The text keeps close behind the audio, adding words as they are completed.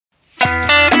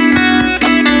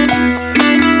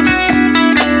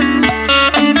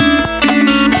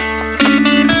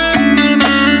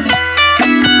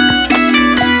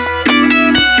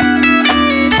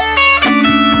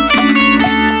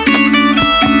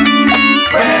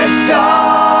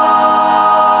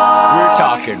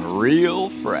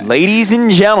Ladies and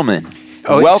gentlemen,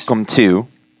 welcome to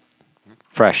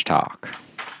Fresh Talk.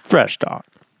 Fresh Talk.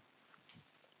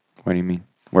 What do you mean?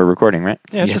 We're recording, right?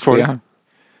 Yeah, it's Yes, we recording.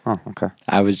 are. Oh, okay.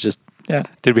 I was just... Yeah.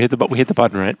 Did we hit the button? We hit the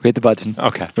button, right? We hit the button.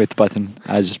 Okay. We hit the button.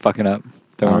 I was just fucking up.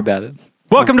 Don't worry about it.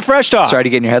 Welcome to Fresh Talk. Sorry to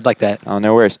get in your head like that. Oh,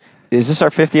 no worries. Is this our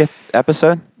 50th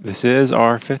episode? This is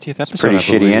our 50th episode. Pretty I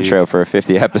shitty believe. intro for a 50th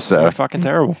We're episode. fucking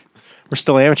terrible. We're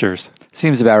still amateurs.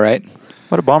 Seems about right.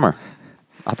 What a bummer.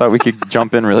 I thought we could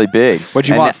jump in really big. What do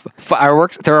you And want?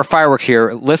 Fireworks? There are fireworks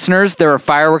here. Listeners, there are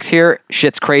fireworks here.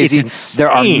 Shit's crazy. It's There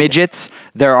are insane. midgets.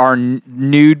 There are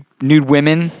nude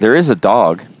women. There is a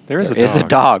dog. There is There is a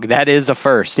dog. That is a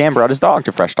first. Dan brought his dog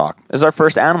to Fresh Talk. This is our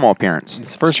first animal appearance.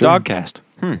 It's the first true. dog cast.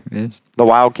 It is. The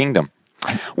Wild Kingdom.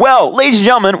 Well, ladies and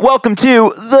gentlemen, welcome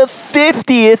to the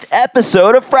 50th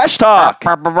episode of Fresh Talk.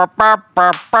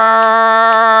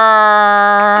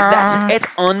 It's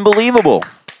unbelievable.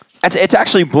 It's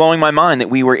actually blowing my mind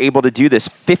that we were able to do this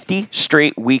 50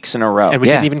 straight weeks in a row. And we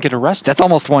Yeah. didn't even get arrested. That's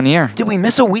almost 1 year. Did we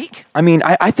miss a week? I mean,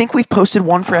 I think we've posted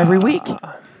one for every week.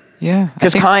 Yeah.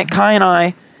 Because Kai and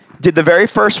I did the very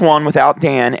first one without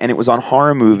Dan, and it was on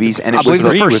horror movies, and I it was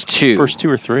believe the the first two. First two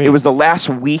or three. it was the last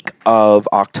week of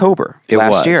October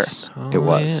last year. It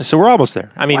was. Yeah. So we're almost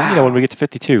there. I mean, Wow. when we get to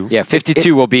 52. Yeah,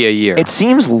 52 will be a year. It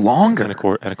seems longer. And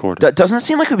a quarter. Doesn't it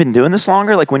seem like we've been doing this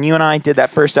longer? Like when you and I did that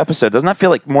first episode, doesn't that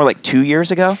feel like more like 2 years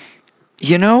ago?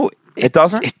 You know, It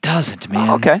doesn't? It doesn't, man.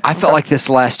 Oh, okay. I felt like this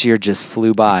last year just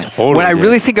flew by. Totally When I did.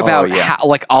 really think about yeah. how,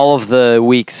 like all of the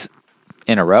weeks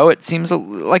in a row, it seems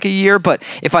like a year. But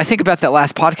if I think about that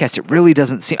last podcast, it really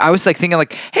doesn't seem. I was like thinking,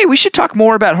 like, hey, we should talk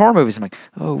more about horror movies. I'm like,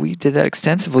 oh, we did that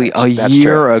extensively a That's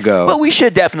year true. ago. Well, we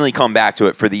should definitely come back to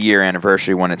it for the year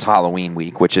anniversary when it's Halloween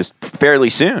week, which is fairly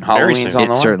soon. Halloween's soon. on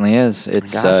the It line. certainly is.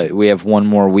 It's Gotcha. we have one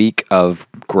more week of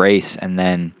grace, and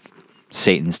then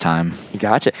Satan's time.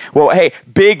 Gotcha. Well, hey,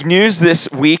 big news this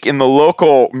week in the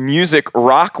local music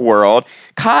rock world.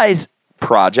 Kai's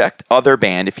project, other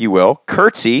band, if you will,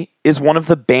 Curtsy, is one of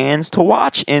the bands to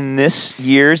watch in this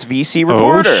year's VC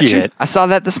Reporter. Oh, shit. I saw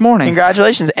that this morning.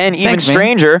 Congratulations. And even Thanks, man.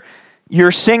 stranger,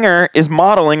 your singer is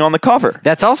modeling on the cover.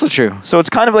 That's also true. So it's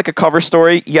kind of like a cover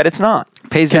story, yet it's not.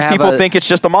 Pays to Because have people a- think it's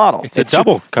just a model. It's a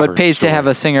double cover But pays story. to have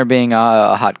a singer being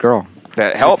a hot girl.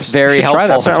 That helps. It's very You should try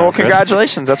that helpful. sometime. Well,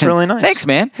 congratulations. That's really nice. Thanks,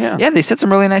 man. Yeah. They said some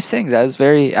really nice things.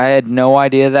 I had no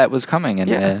idea that was coming. And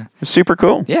Yeah. Super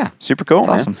cool. Yeah. Super cool, It's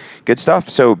man. awesome. Good stuff.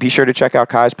 So be sure to check out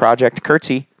Kai's project,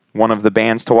 Curtsy, one of the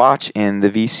bands to watch in the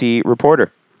VC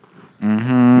Reporter.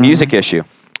 Mm-hmm. Music issue.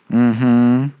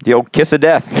 Mm-hmm. The old kiss of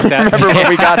death. Remember when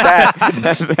we got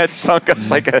that? That sunk us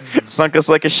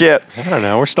like a ship. I don't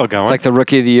know. We're still going. it's like the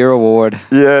Rookie of the Year award.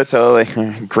 Yeah, totally.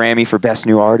 Grammy for Best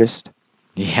New Artist.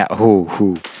 Yeah.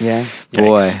 Ooh. Yeah.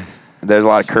 Boy. There's a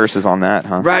lot of curses on that,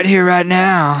 huh? Right here, right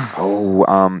now. Oh,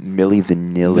 Milli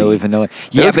Vanilli. Milli Vanilli.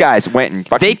 Those but guys went and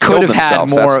fucking They could killed have had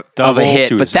themselves. more of a double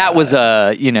hit, but that was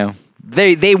suicide.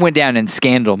 they went down in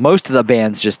scandal. Most of the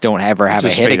bands just don't ever have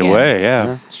just a hit fade again. away.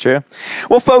 Yeah. It's true.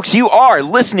 Well, folks, you are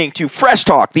listening to Fresh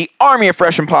Talk, the Army of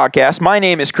Freshmen podcast. My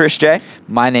name is Chris J.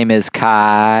 My name is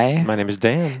Kai. My name is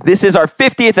Dan. This is our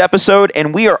 50th episode,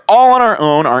 and we are all on our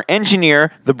own. Our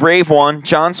engineer, the brave one,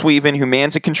 John Sweven, who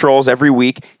mans the controls every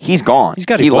week, he's gone. He's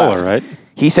got He Ebola, left. right?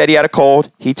 He said he had a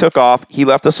cold. He took off. He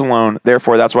left us alone.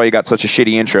 Therefore, that's why you got such a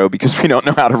shitty intro, because we don't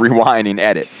know how to rewind and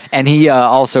edit. And he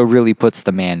also really puts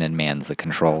the man and mans the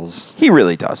controls. He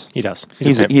really does. He does.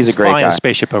 He's a great flying guy. a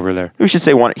spaceship over there. We should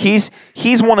say one. He's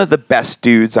one of the best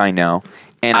dudes I know,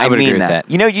 and I I would mean agree with that.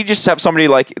 You know, you just have somebody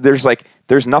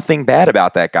there's nothing bad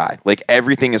about that guy. Like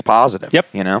everything is positive. Yep.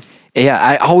 You know. Yeah,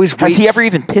 I always Has he ever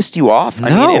even pissed you off? I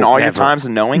No, mean, in all your never. times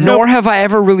of knowing him. Nor have I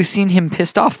ever really seen him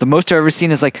pissed off. The most I've ever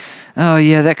seen is like, oh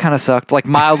yeah, that kind of sucked. Like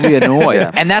mildly annoyed.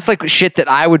 Yeah. And that's like shit that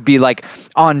I would be like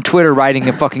on Twitter writing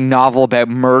a fucking novel about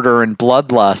murder and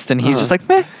bloodlust. And he's just like,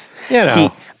 meh. You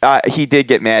know. He did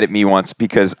get mad at me once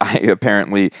because I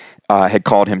apparently had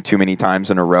called him too many times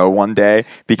in a row one day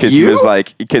because he You? was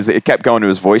like, because it kept going to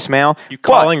his voicemail. You But-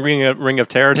 calling Ring of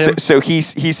Terror to him? So he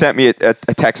sent me a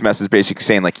text message basically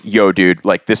saying like, yo, dude,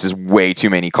 like this is way too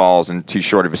many calls and too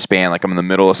short of a span. Like I'm in the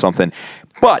middle of something.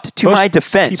 But to Most my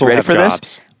defense, people ready have for jobs.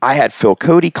 this? I had Phil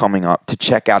Cody coming up to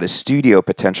check out his studio,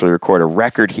 potentially record a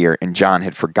record here, and John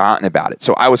had forgotten about it.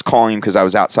 So I was calling him because I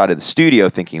was outside of the studio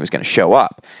thinking he was going to show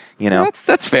up. You know,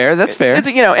 that's fair. That's fair. It's,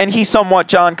 you know, and he somewhat,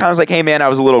 John kind of was like, hey man, I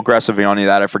was a little aggressive on you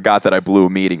that I forgot that I blew a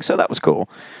meeting, so that was cool.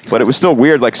 But it was still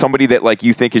weird, like somebody that like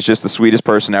you think is just the sweetest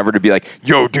person ever to be like,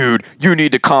 yo, dude, you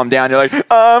need to calm down. You're like,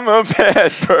 I'm a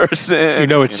bad person. You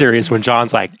know it's serious when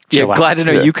John's like, chill out. Glad to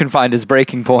know you can find his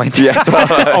breaking point. Yeah,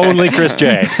 totally. Only Chris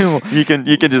J. you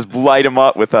can just light him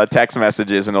up with text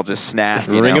messages and he'll just snap.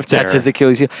 You Ring know? of terror. That's his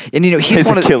Achilles heel. And he's His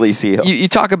one of Achilles heel. You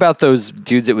talk about those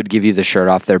dudes that would give you the shirt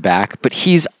off their back, but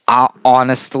he's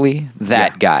honestly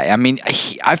that guy. I mean,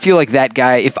 I feel like that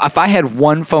guy. If I had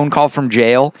one phone call from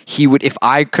jail, he would. If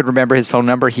I could remember his phone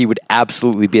number, he would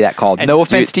absolutely be that call. No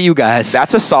offense to you guys.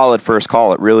 That's a solid first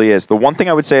call. It really is. The one thing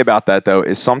I would say about that though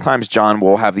is sometimes John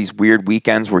will have these weird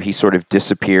weekends where he sort of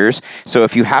disappears. So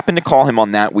if you happen to call him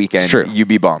on that weekend, you'd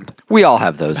be bummed. We all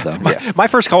have those though. My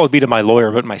first call would be to my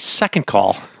lawyer, but my second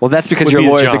call. Well, that's because would your be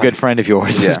to lawyer's a John. good friend of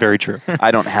yours. This is very true.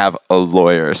 I don't have a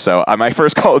lawyer, so my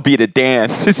first call would be to Dan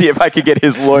to see if I could get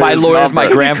his lawyer's My lawyer's number.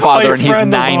 my grandfather, and he's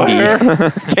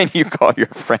 90. Can you call your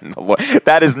friend the lawyer?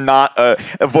 That is not a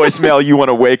voicemail you want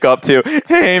to wake up to.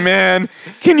 Hey, man,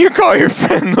 can you call your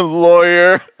friend the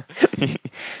lawyer?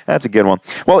 That's a good one.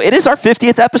 Well, it is our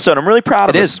 50th episode. I'm really proud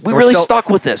of us. We really stuck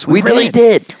with this. We really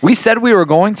did. We said we were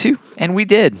going to, and we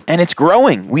did. And it's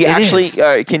growing. We actually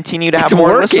continue to have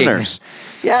more listeners.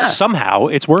 Yeah. Somehow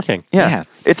it's working. Yeah.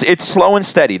 It's slow and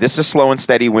steady. This is slow and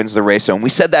steady wins the race. And we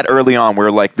said that early on. We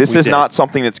were like, this is not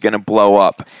something that's going to blow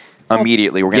up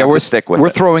immediately. We're going to have to stick with it. We're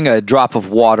throwing a drop of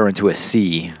water into a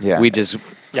sea. Yeah. We just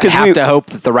have to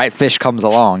hope that the right fish comes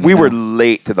along. We were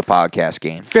late to the podcast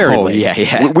game. Very late.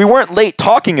 Yeah. We weren't late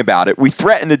talking about it. We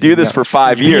threatened to do this for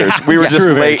 5 years. We were just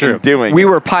late in doing it. We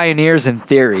were pioneers in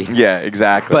theory. Yeah,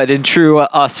 exactly. But in true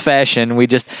us fashion, we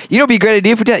just, it'd be a great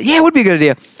idea if we did. Yeah, it would be a good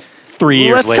idea. 3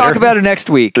 years later. Let's talk about it next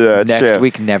week. Yeah, next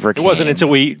week never came. It wasn't until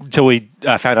we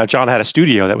found out John had a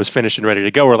studio that was finished and ready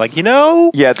to go. We're like,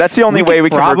 yeah, that's the only way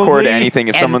we can record anything.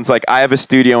 If someone's like, I have a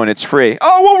studio and it's free.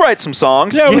 Oh, we'll write some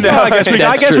songs. Yeah,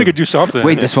 I guess we could do something.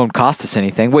 Wait, this won't cost us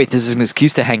anything. Wait, this is an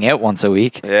excuse to hang out once a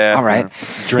week. Yeah. All right.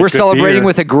 Drink We're good celebrating beer.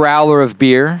 with a growler of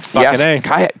beer. Yes,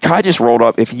 Kai just rolled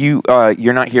up. If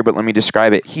you're not here, but let me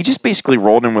describe it. He just basically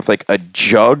rolled in with like a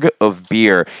jug of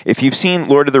beer. If you've seen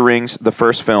Lord of the Rings, the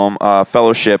first film,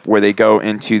 Fellowship, where they go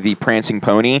into the prancing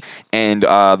pony, and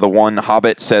the one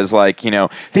hobbit says like,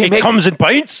 it comes in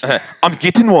pints. I'm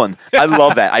getting one. I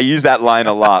love that. I use that line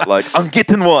a lot. Like, I'm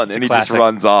getting one, and he just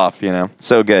runs off.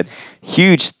 So good.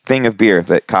 Huge thing of beer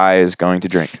that Kai is going to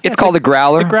drink. It's called a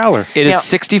growler. It's a growler. It is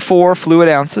 64 fluid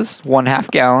ounces,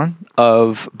 1/2 gallon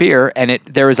of beer, and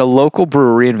there is a local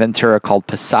brewery in Ventura called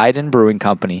Poseidon Brewing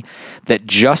Company that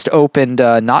just opened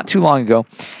not too long ago,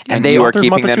 and they are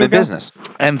keeping them in business.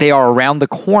 And they are around the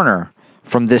corner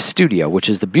from this studio, which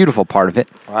is the beautiful part of it.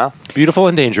 Wow, beautiful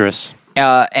and dangerous.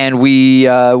 And we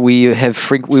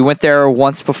went there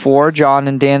once before, John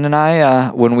and Dan and I,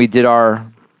 when we did our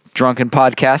drunken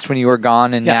podcast when you were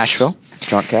gone in Nashville.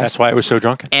 Drunk cast. That's why it was so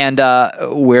drunken. And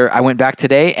I went back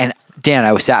today, and Dan,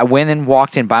 I went and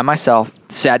walked in by myself,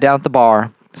 sat down at the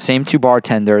bar, same 2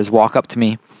 bartenders walk up to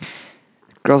me.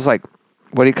 Girl's like,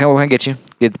 what can I get you?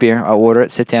 Get the beer. I'll order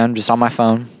it, sit down, just on my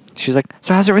phone. She's like,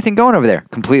 so how's everything going over there?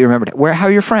 Completely remembered it. How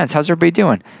are your friends? How's everybody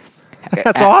doing?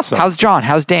 That's awesome. How's John?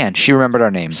 How's Dan? She remembered our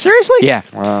names. Seriously? Yeah.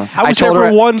 Wow. I was there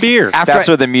for 1 beer. That's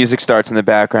where the music starts in the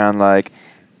background, like,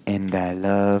 and I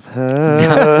love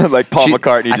her. Like Paul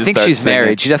McCartney. I think she's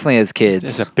married. She definitely has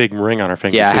kids. There's a big ring on her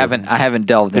finger. Yeah, too. I haven't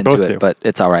delved into both it, do. but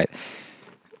it's all right.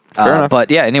 Fair enough. But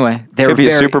yeah, anyway, Could be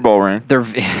a Super Bowl ring.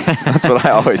 That's what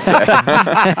I always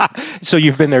say. So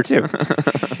you've been there too.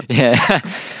 Yeah.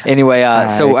 Anyway,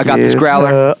 so I got this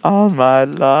growler. All my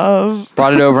love.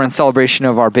 Brought it over in celebration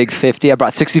of our big 50. I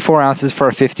brought 64 ounces for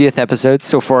our 50th episode.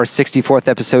 So for our 64th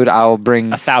episode, I'll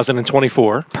bring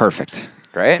 1,024. Perfect.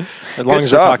 Great. As long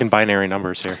as we're talking binary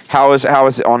numbers here. How is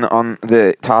on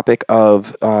the topic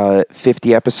of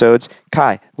 50 episodes?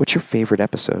 Kai, what's your favorite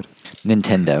episode?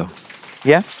 Nintendo.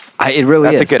 Yeah? It really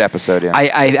is. That's a good episode, yeah.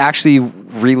 I actually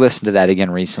re-listened to that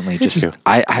again recently.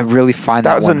 I really find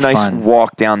that was one a nice fun.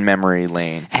 walk down memory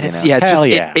lane. And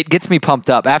it gets me pumped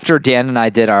up. After Dan and I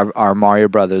did our Mario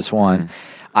Brothers one,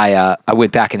 I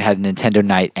went back and had a Nintendo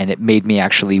night, and it made me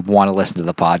actually want to listen to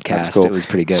the podcast. That's cool. It was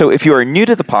pretty good. So if you are new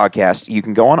to the podcast, you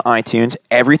can go on iTunes.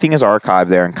 Everything is archived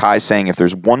there, and Kai's saying if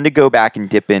there's one to go back and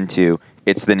dip into,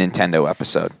 it's the Nintendo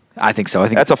episode. I think so. I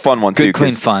think that's a fun one, too. Good,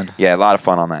 clean fun. Yeah, a lot of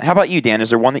fun on that. How about you, Dan? Is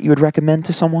there one that you would recommend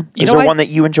to someone? Is there one that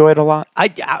you enjoyed a lot?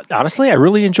 Honestly, I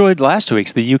really enjoyed last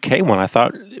week's, the UK one. I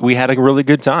thought we had a really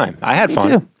good time. I had fun.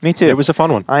 Me too. Me too. It was a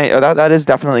fun one. That is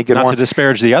definitely a good Not one. to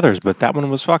disparage the others, but that one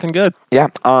was fucking good. Yeah.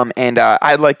 And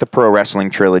I like the pro wrestling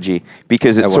trilogy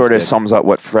because it That was sort of good. sums up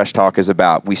what Fresh Talk is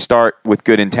about. We start with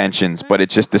good intentions, but it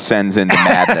just descends into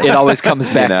madness. It always comes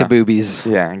back know? to boobies.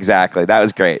 Yeah, exactly. That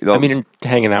was great. I mean,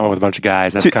 hanging out with a bunch of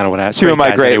guys, that's kind of what I Two of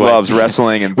my great loves,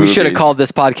 wrestling and We boobies. should have called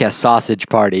this podcast Sausage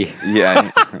Party.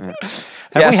 Yeah.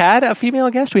 Have Yes. we had a female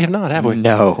guest? We have not, have we?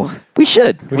 No. We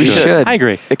should. We should. I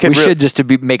agree. It could We re- should just to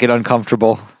make it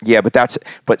uncomfortable. Yeah,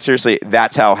 but seriously,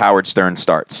 that's how Howard Stern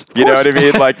starts. You know what I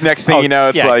mean? Like next thing you know,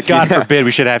 it's yeah, like God forbid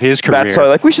we should have his career. That's why,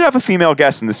 like, we should have a female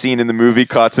guest in the scene in the movie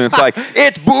cuts, and it's like,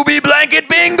 it's booby blanket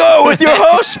bingo with your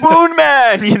host Spoon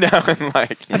Man, you know, and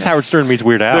like, That's Howard Stern meets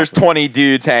Weird Al. there's 20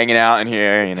 dudes hanging out in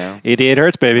here, you know. It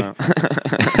hurts, baby.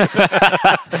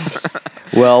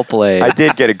 Well played. I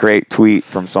did get a great tweet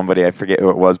from somebody, I forget who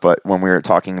it was, but when we were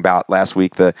talking about last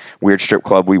week the weird strip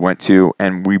club we went to,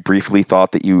 and we briefly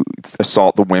thought that you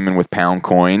assault the women with pound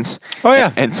coins. Oh,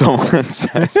 yeah. And someone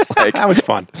says, like, That was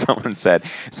fun. Someone said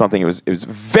something. It was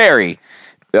very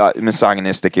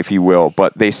misogynistic, if you will,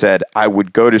 but they said, I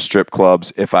would go to strip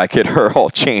clubs if I could hurl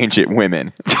change at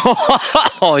women.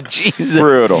 Oh, Jesus.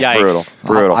 Brutal, Yikes.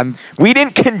 brutal. We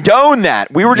didn't condone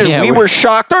that. We were just, Yeah, we we- were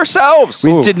shocked ourselves.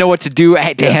 We just didn't know what to do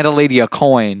to hand a lady a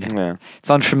coin. Yeah. It's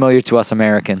unfamiliar to us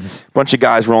Americans. Bunch of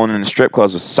guys rolling into strip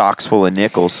clubs with socks full of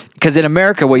nickels. Because in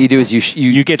America, what you do is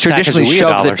you get traditionally Sacagawea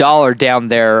shove the dollars. dollar down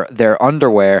their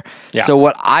underwear. Yeah. So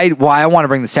why I want to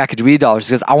bring the Sacagawea dollars is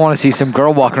because I want to see some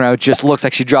girl walking around who just looks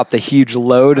like she dropped a huge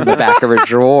load in the back of her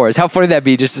drawers. How funny that'd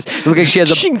be? Just look like she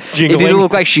has it Jingling. either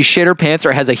look like she shit her pants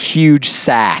or has a huge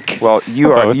sack. Well,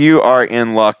 Both. you are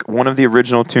in luck. One of the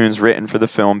original tunes written for the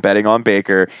film Betting on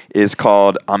Baker is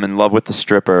called I'm in Love with the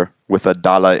Stripper with a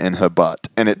dollar in her butt.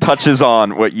 And it touches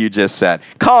on what you just said.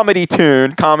 Comedy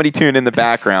tune in the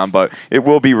background, but it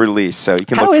will be released, so you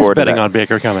can How look is forward to Betting that. on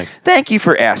Baker coming? Thank you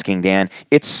for asking, Dan.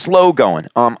 It's slow going.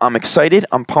 I'm excited.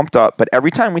 I'm pumped up. But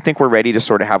every time we think we're ready to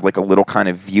sort of have like a little kind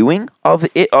of viewing of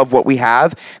it, of what we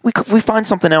have, we find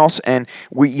something else, and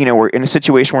we're in a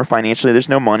situation where financially there's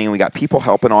no money, and we got people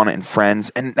helping on it and friends,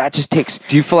 and that just takes.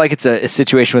 Do you feel like it's a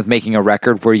situation with making a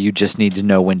record where you just need to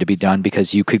know when to be done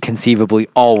because you could conceivably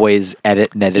always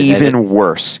edit and edit?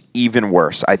 Even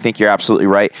worse. I think you're absolutely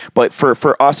right. But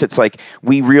for us, it's like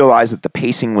we realized that the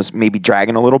pacing was maybe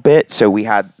dragging a little bit. So we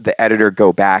had the editor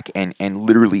go back and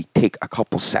literally take a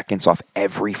couple seconds off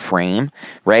every frame,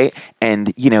 right?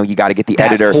 And, you got to get the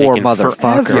editor. poor taking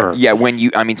motherfucker. forever.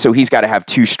 Yeah, so he's got to have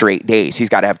 2 straight days. He's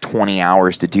got to have 20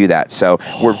 hours to do that. So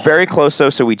we're very close, though.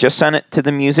 So we just sent it to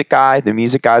the music guy. The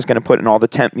music guy's going to put in all the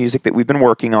temp music that we've been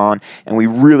working on. And we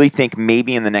really think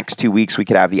maybe in the next 2 weeks we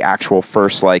could have the actual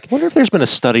first, like, I wonder if there's been a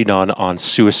study done on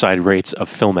suicide rates of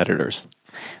film editors.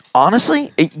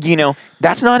 honestly,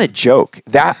 that's not a joke.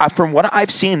 That from what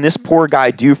I've seen this poor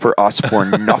guy do for us for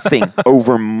nothing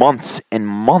over months and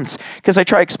months. Because I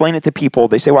try to explain it to people.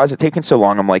 They say, why is it taking so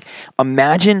long? I'm like,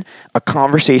 imagine a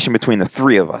conversation between the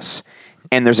 3 of us,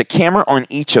 and there's a camera on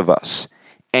each of us,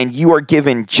 and you are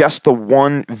given just the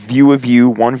one view of you,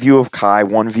 one view of Kai,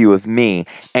 one view of me,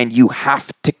 and you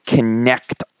have to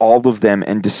connect all of them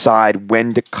and decide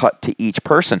when to cut to each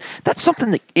person. That's something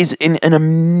that is in an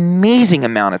amazing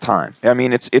amount of time. I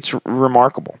mean, it's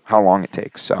remarkable how long it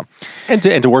takes. So, And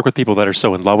to work with people that are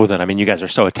so in love with it. I mean, you guys are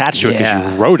so attached to it because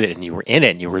Yeah. you wrote it and you were in it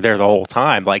and you were there the whole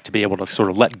time. Like, to be able to sort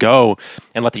of let go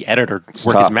and let the editor work his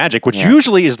tough. magic, which Yeah.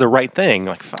 usually is the right thing.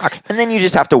 Like, fuck. and then you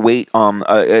just have to wait.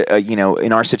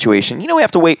 In our situation, we have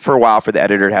to wait for a while for the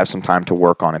editor to have some time to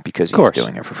work on it because he's course.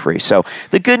 doing it for free. So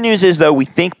the good news is, though, we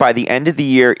think by the end of the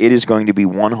year it is going to be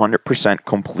 100%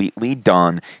 completely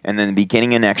done, and then the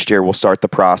beginning of next year we'll start the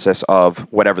process of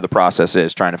whatever the process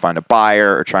is, trying to find a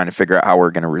buyer or trying to figure out how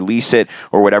we're going to release it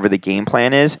or whatever the game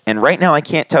plan is. And right now I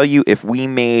can't tell you if we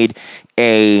made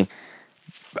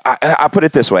I put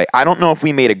it this way. I don't know if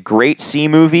we made a great C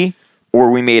movie or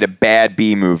we made a bad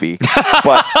B movie.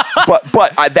 but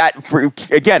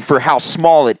for how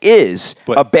small it is,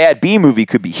 But a bad B movie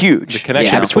could be huge. The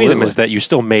connection Yeah, between them absolutely. is that you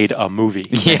still made a movie.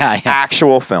 Yeah.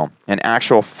 Actual film, an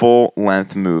actual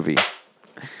full-length movie.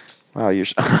 Wow, you're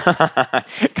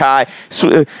Kai.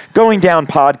 Going down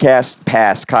podcast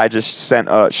past, Kai just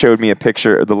showed me a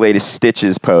picture of the latest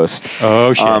Stitches post.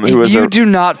 Oh, shit. Who If is you a do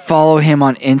not follow him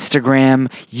on Instagram,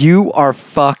 you are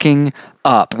fucking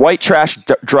up. white trash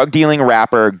drug dealing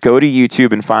rapper. Go to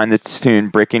YouTube and find the tune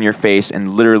 "Brick in Your Face" and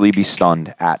literally be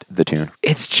stunned at the tune.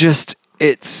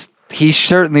 He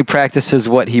certainly practices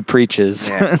what he preaches.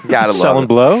 Yeah, gotta love Selling it.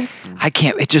 blow? I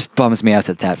can't. It just bums me out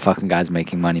that fucking guy's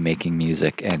making money making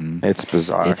music, and It's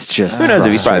bizarre. it's just Who knows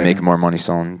if he's probably frustrating. making more money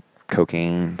selling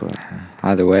cocaine, but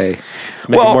Either way,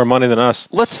 Making more money than us.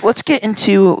 Let's get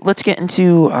into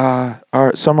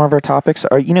some of our topics.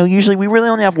 Usually we really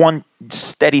only have one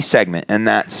steady segment, and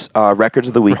that's Records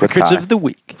of the Week with Kai. Records of the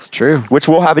Week. It's true. Which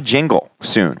we'll have a jingle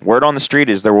soon. Word on the street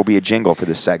is there will be a jingle for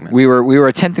this segment. We were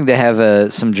attempting to have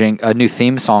a new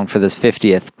theme song for this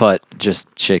 50th, but just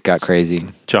shit got crazy.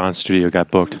 John's studio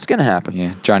got booked. It's gonna happen.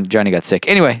 Yeah, Johnny got sick.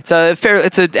 Anyway, it's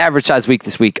an average sized week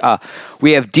this week.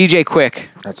 We have DJ Quick.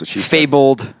 That's what she said.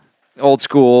 Fabled, old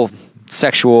school,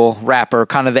 sexual rapper,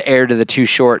 kind of the heir to the Too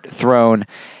Short throne,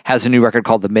 has a new record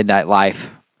called The Midnight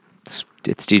Life.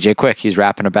 It's DJ Quick. He's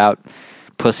rapping about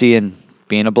pussy and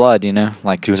being a blood,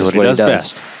 like doing just what he does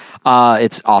best.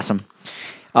 It's awesome.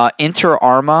 Inter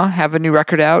Arma have a new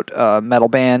record out, metal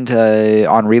band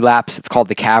on Relapse. It's called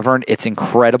The Cavern. It's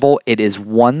incredible. It is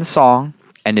one song,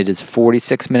 and it is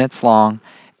 46 minutes long,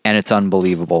 and it's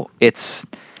unbelievable.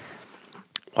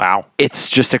 Wow. It's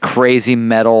just a crazy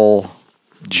metal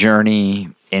journey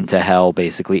into hell,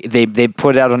 basically. They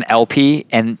put it out on LP,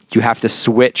 and you have to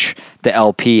switch the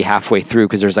LP halfway through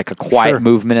because there's like a quiet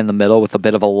movement in the middle with a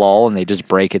bit of a lull, and they just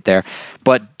break it there.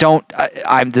 But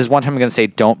this is one time I'm going to say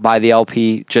don't buy the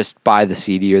LP, just buy the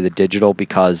CD or the digital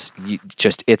because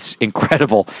it's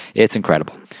incredible. It's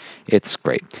incredible. It's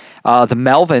great. The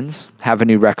Melvins have a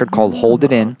new record called Hold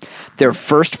It In. Their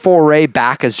first foray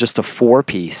back as just a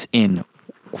 4-piece in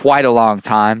quite a long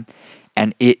time.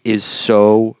 And it is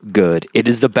so good. It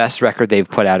is the best record they've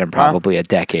put out in probably a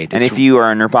decade. And if you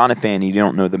are a Nirvana fan and you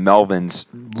don't know the Melvins,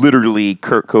 literally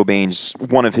Kurt Cobain's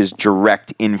one of his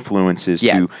direct influences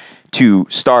to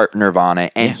start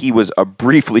Nirvana. And he was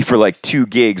briefly for like 2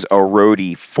 gigs a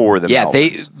roadie for the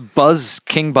Melvins.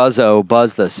 King Buzz,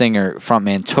 the singer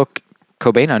frontman, took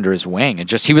Cobain under his wing, and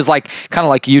he was like kind of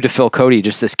like you to Phil Cody,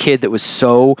 just this kid that was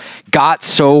got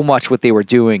so much what they were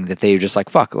doing that they were just like,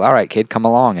 fuck, all right, kid, come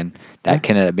along, and that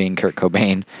can end up being Kurt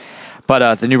Cobain.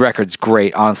 But the new record's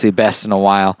great, honestly, best in a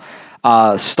while.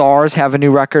 Stars have a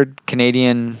new record,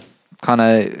 Canadian kind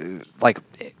of like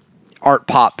art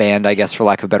pop band, I guess, for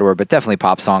lack of a better word, but definitely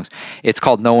pop songs. It's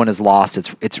called No One Is Lost.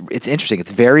 It's interesting. It's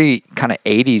very kind of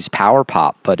 80s power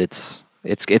pop, but it's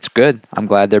good. I'm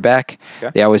glad they're back.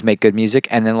 Okay. They always make good music.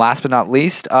 And then last but not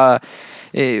least,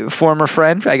 former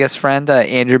friend,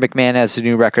 Andrew McMahon has a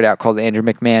new record out called Andrew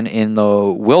McMahon in the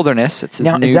Wilderness. It's his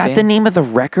new is that band. the name of the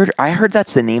record? I heard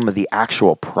that's the name of the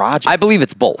actual project. I believe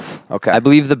it's both. Okay. I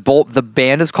believe the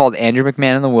band is called Andrew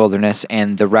McMahon in the Wilderness,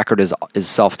 and the record is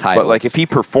self-titled. But like if he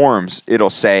performs, it'll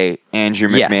say Andrew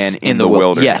McMahon in the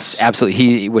Wilderness. Yes,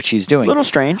 absolutely. Which he's doing. A little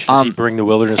strange. Does he bring the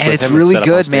Wilderness and with it's him really and set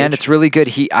up on good, man. stage? It's really good.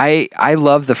 I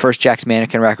love the first Jack's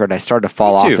Mannequin record. I started to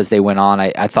fall off as they went on.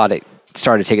 I thought it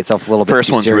started to take itself a little bit First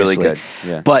too one's seriously. really good.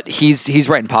 Yeah. But he's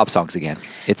writing pop songs again.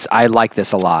 I like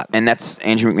this a lot. And that's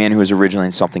Andrew McMahon, who was originally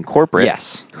in Something Corporate.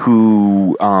 Yes.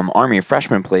 Who Army of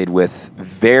Freshmen played with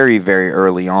very, very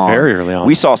early on. Very early on.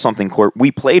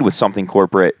 We played with Something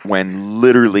Corporate when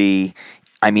literally,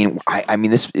 I mean,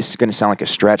 this is going to sound like a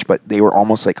stretch, but they were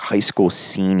almost like high school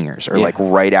seniors or like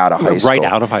right out of high school. Right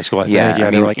out of high school, I think. Yeah,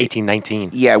 they were like 18,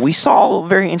 19. Yeah, we saw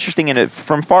very interesting in it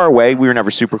from far away. We were never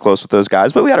super close with those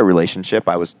guys, but we had a relationship.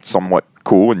 I was somewhat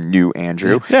cool and knew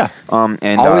Andrew. Yeah.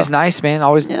 And always nice, man.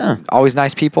 Always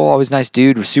nice people. Always nice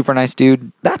dude. Super nice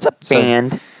dude. That's a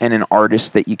band and an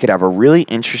artist that you could have a really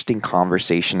interesting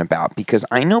conversation about, because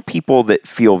I know people that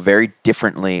feel very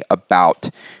differently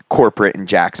about Corporate and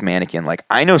Jack's Mannequin. Like,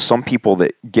 I know some people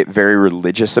that get very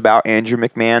religious about Andrew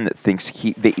McMahon that thinks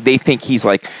they think he's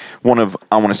like one of,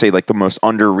 I want to say, like the most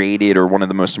underrated or one of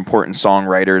the most important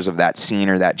songwriters of that scene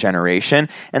or that generation.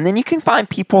 And then you can find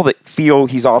people that feel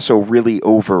he's also really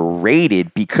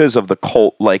overrated because of the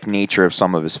cult-like nature of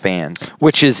some of his fans.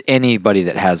 Which is anybody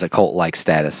that has a cult-like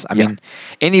status. I mean,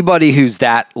 anybody who's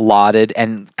that lauded,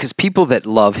 and because people that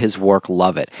love his work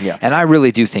love it. Yeah. And I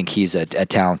really do think he's a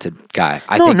talented guy.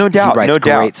 I think no doubt, he writes no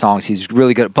doubt. great songs. He's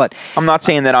really good. But I'm not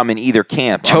saying that I'm in either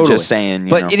camp. Totally. I'm just saying,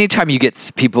 you know. Anytime you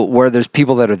get people where there's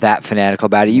people that are that fanatical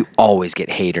about it, you always get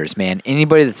haters, man.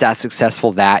 Anybody that's that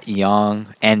successful, that young,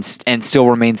 and still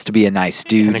remains to be a nice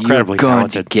dude, And incredibly you're going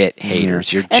talented. to get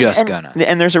haters. You're gonna.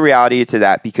 And there's a reality to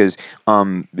that, because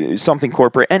Something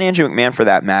Corporate and Andrew McMahon, for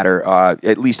that matter,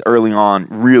 at least early on,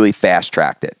 really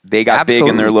fast-tracked it. They got big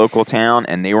in their local town,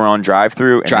 and they were on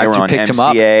Drive-Thru, and they were on picked MCA. them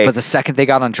up, but the second they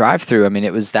got on Drive-Thru, I mean,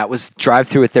 that was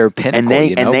Drive-Thru at their pinnacle.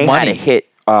 And they had a hit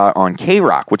on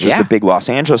K-Rock, which was the big Los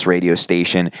Angeles radio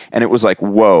station, and it was like,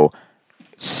 whoa,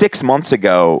 6 months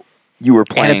ago, you were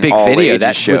playing and a big all video. ages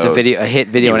That shows. was a hit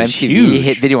video on MTV. huge. A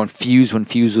hit video on Fuse when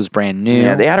Fuse was brand new.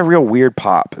 Yeah, they had a real weird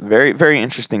pop. Very, very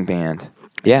interesting band.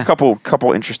 Yeah. A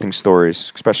couple interesting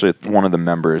stories, especially with one of the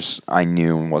members I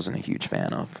knew and wasn't a huge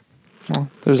fan of.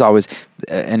 Well, there's always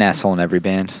an asshole in every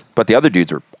band. But the other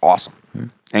dudes are awesome,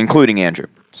 including Andrew.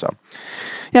 So,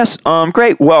 yes,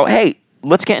 great. Well, hey,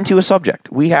 let's get into a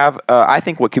subject. We have, I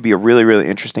think, what could be a really, really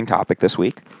interesting topic this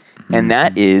week, and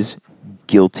that is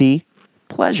guilty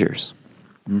pleasures.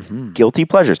 Guilty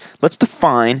pleasures. Let's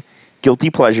define guilty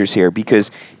pleasures here,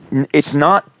 because it's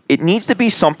not. It needs to be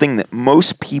something that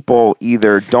most people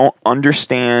either don't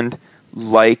understand,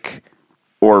 like,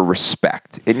 or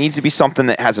respect. It needs to be something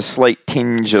that has a slight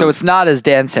tinge of... So it's not, as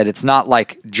Dan said, it's not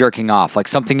like jerking off, like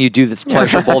something you do that's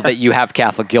pleasurable that you have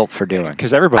Catholic guilt for doing.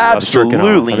 Because everybody loves jerking off.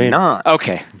 Absolutely not.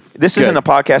 Okay. This isn't a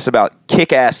podcast about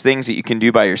kick-ass things that you can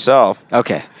do by yourself.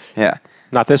 Okay. Yeah.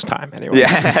 Not this time, anyway.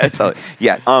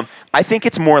 Yeah. I think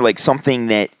it's more like something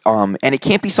that, and it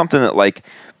can't be something that, like,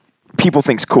 people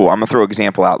think's cool. I'm going to throw an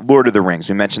example out. Lord of the Rings.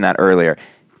 We mentioned that earlier.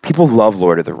 People love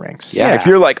Lord of the Rings. Yeah. If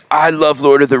you're like, I love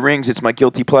Lord of the Rings, it's my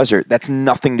guilty pleasure. That's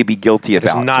nothing to be guilty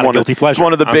about. It's not a guilty pleasure. It's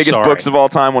one of the I'm biggest sorry. books of all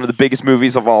time, one of the biggest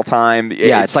movies of all time.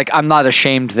 It's like I'm not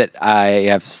ashamed that I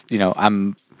have,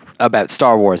 I'm about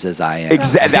Star Wars as I am.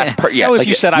 Exactly. That's That was,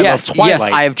 you said I love Twilight. Yes,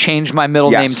 I have changed my middle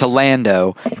name to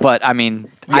Lando, but I mean,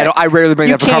 Yeah. I rarely bring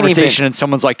You up a can't conversation even- and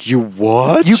someone's like, "You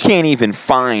what?" You can't even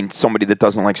find somebody that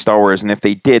doesn't like Star Wars, and if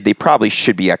they did, they probably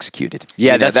should be executed.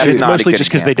 Yeah, that's true. It's not a mostly good just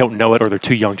because they example. don't know it or they're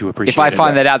too young to appreciate it. If I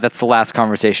find that out, that's the last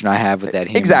conversation I have with that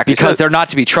human. Exactly. Because So- they're not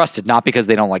to be trusted, not because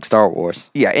they don't like Star Wars.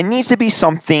 Yeah, it needs to be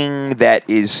something that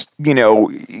is,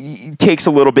 takes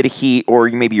a little bit of heat, or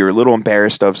maybe you're a little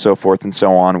embarrassed of, so forth and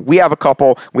so on. We have a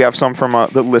couple. We have some from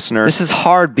the listeners. This is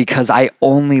hard because I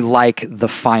only like the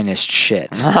finest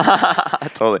shit.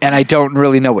 Totally. And I don't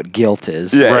really know what guilt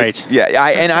is. Yeah, Right.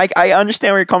 I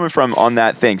understand where you're coming from on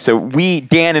that thing. So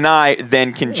Dan and I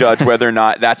then can judge whether or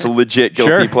not that's a legit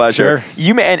guilty Sure, pleasure. sure.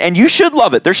 You may, and you should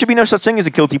love it. There should be no such thing as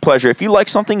a guilty pleasure. If you like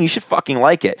something, you should fucking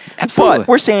like it. Absolutely. But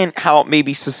we're saying how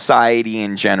maybe society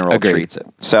in general Agreed. treats it.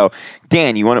 So,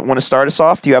 Dan, you want to start us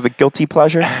off? Do you have a guilty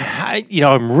pleasure?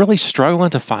 I'm really struggling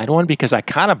to find one because I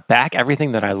kind of back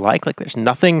everything that I like. Like, there's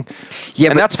nothing. Yeah,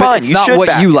 And but, that's but fine. It's You not should what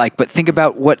back you it. like, but think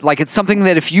about what, like, it's something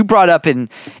that if you brought up in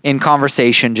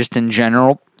conversation, just in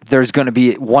general, there's going to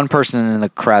be one person in the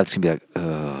crowd that's going to be like,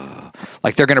 ugh.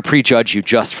 Like, they're going to prejudge you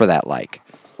just for that, like.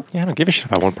 Yeah, I don't give a shit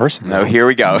about one person. No, here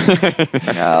we go.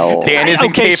 No. Dan is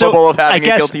Okay, so incapable of having I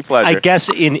guess, a guilty pleasure. I guess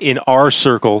in our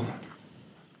circle,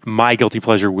 my guilty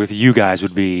pleasure with you guys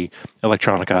would be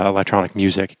electronic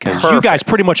music, because you Perfect. guys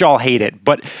pretty much all hate it.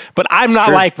 But I'm not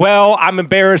true. like, well, I'm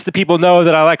embarrassed that people know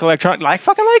that I like electronic. I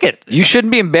fucking like it. You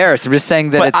shouldn't be embarrassed. I'm just saying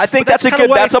that But it's. I think but that's that's a kinda good.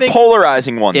 what I That's a think-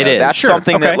 polarizing one. It though. is. That's Sure,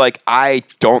 something that, okay. like, I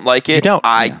don't like it. don't.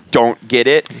 I don't get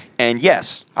it. And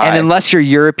yes, and unless you're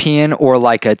European or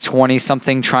like a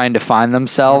 20-something trying to find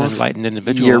themselves, Enlightened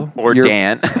individual. you're- or you're-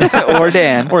 Dan. or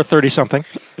Dan, Or 30-something.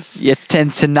 it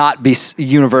tends to not be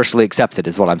universally accepted,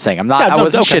 is what I'm saying. I'm not. Yeah, I no,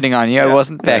 wasn't okay. shitting on you. I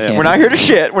wasn't backhanding. We're not here to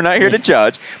shit. We're not here to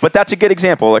judge. But that's a good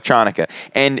example, electronica.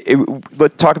 And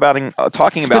let's talk about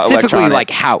talking about Specifically, electronic. like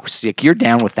house. Like, you're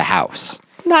down with the house.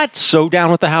 Not so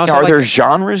down with the house. I Are like- there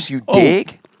genres you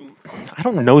dig? I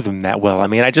don't know them that well. I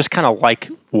mean, I just kind of like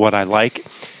what I like.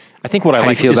 I think what I How do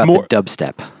you like feel is about more. the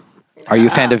dubstep? Are you a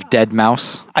fan of Dead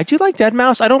Mouse? I do like Dead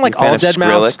Mouse. I don't like You a fan all of Dead Skrillex?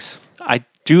 Mouse. I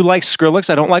do like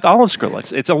Skrillex. I don't like all of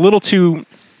Skrillex. It's a little too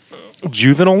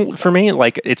juvenile for me.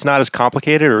 Like, it's not as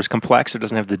complicated or as complex. It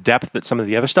doesn't have the depth that some of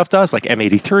the other stuff does, like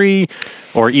M83,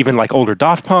 or even like older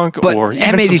Daft Punk, But or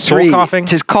even some soul M83, coughing.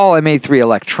 to call M83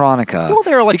 electronica. Well,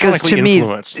 they're because to electronically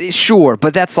influenced. me, sure,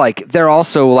 but that's like, they're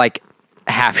also like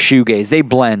half shoegaze. They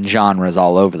blend genres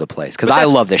all over the place because I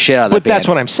that's- love the shit out of But that that's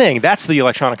band. what I'm saying. That's the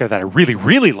electronica that I really,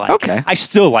 really like. Okay. I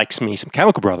still like me some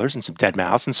Chemical Brothers and some Dead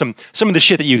Mouse and some of the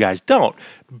shit that you guys don't.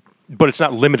 But it's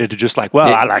not limited to just like,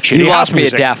 well, I like shitty You house lost me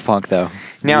music. at Daft Punk, though.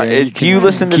 Now, Yeah, do you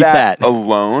listen to keep that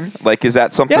alone? Like, is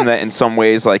that something Yeah. that in some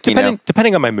ways, like,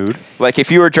 Depending on my mood. like if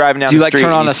you were driving down Do you the like street turn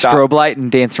and on you a stop- strobe light and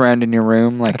dance around in your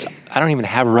room? Like, I don't even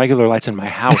have regular lights in my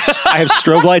house. I have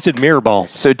strobe lights and mirror balls.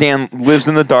 So Dan lives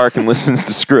in the dark and listens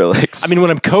to Skrillex. I mean,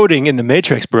 when I'm coding in the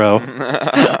Matrix, bro,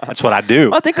 that's what I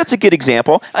do. I think that's a good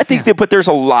example. I think that, but there's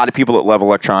a lot of people that love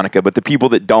electronica, but the people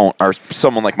that don't are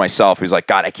someone like myself who's like,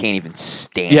 God, I can't even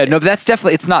stand yeah, it. no, but that's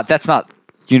definitely, that's not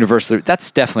universally,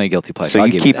 that's definitely a guilty pleasure. So I'll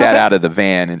you give keep that that. out of the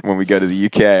van, and when we go to the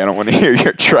UK, I don't want to hear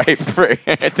your tripe.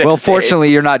 Well,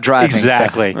 fortunately, you're not driving. so-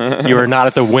 Exactly. You are not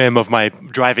at the whim of my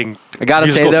driving I gotta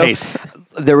say musical though, taste.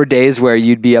 there were days where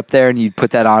you'd be up there and you'd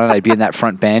put that on, and I'd be in that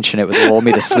front bench, and it would lull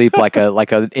me to sleep like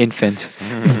an infant.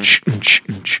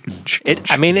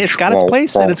 I mean, it's got its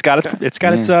place and it's got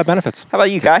its benefits. How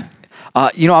about you, Kai?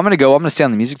 I'm gonna stay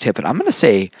on the music tip, and I'm gonna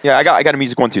say, Yeah, I got a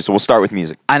music one too, so we'll start with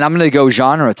music. and I'm gonna go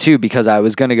genre too because I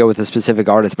was gonna go with a specific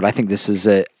artist, but I think this is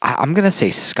I'm gonna say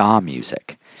ska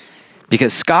music,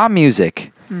 because ska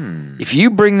music, if you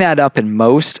bring that up in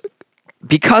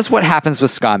because what happens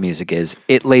with ska music is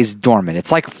it lays dormant.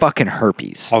 It's like fucking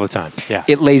herpes. All the time. Yeah.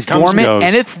 It lays Comes dormant goes.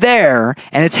 and it's there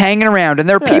and it's hanging around and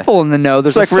there are people in the know.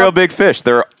 There's It's like real big fish.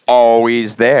 They're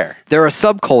always there. They're a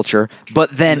subculture,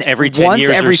 but then Every 10 once years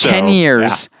or every so, 10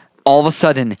 years, all of a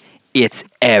sudden it's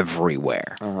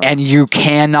everywhere, and you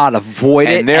cannot avoid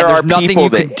it. And there there's are nothing people you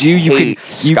that can do. You hate can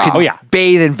ska.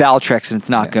 bathe in Valtrex and it's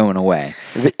not going away.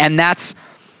 And that's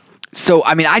so.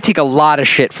 I mean, I take a lot of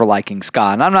shit for liking ska,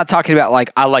 and I'm not talking about like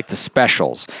I like the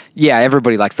specials. Yeah,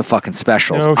 everybody likes the fucking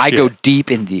specials. No I shit. go deep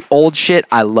in the old shit.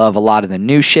 I love a lot of the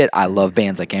new shit. I love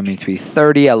bands like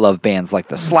ME330. I love bands like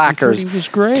the Slackers. It was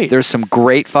great. There's some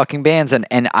great fucking bands, and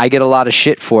I get a lot of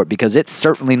shit for it because it's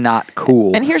certainly not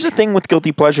cool. And here's the thing with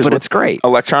guilty pleasures, But with it's great.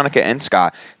 electronica and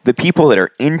ska. The people that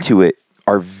are into it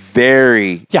are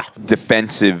very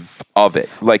defensive of it.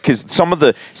 Like, because some of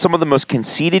the most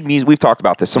conceited music, we've talked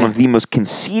about this. Some of the most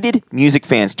conceited music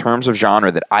fans, terms of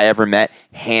genre that I ever met,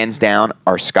 hands down,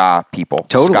 are ska people,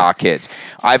 Totally. ska kids.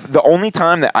 The only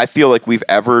time that I feel like we've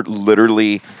ever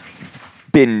literally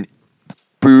been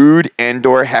booed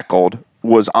and/or heckled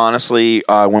was honestly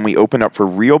when we opened up for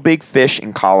Real Big Fish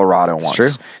in Colorado once. true.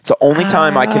 It's the only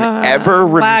time I can ever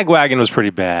remember. Lagwagon was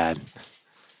pretty bad.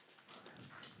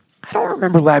 I don't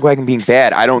remember Lagwagon being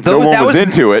bad. No That one was was-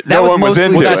 into it. that No was one was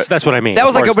mostly into just- it. That's what I mean. That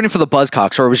was As like far as- opening for the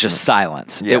Buzzcocks, where it was just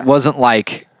silence. Yeah. It wasn't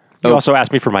like You also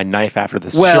asked me for my knife after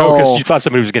this show Well- because you thought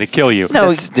somebody was going to kill you. No,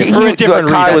 That's different. he For a different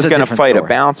Kai reason. was That's a going to different fight a story.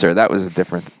 bouncer. That was a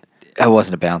different. I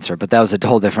wasn't a bouncer, but that was a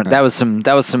whole different. That was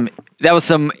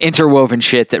some interwoven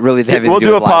shit that really didn't have We'll anything to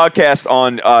do a with life. podcast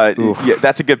on. Yeah,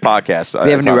 that's a good podcast.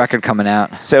 They have a new record coming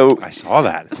out. So I saw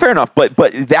that. fair enough, but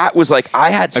that was like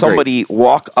I had somebody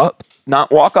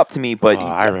not walk up to me, but Oh,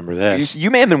 I remember this.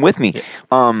 You may have been with me.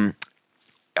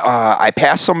 I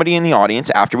passed somebody in the audience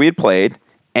after we had played,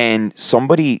 and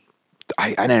somebody.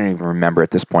 I don't even remember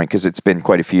at this point because it's been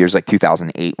quite a few years, like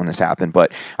 2008 when this happened.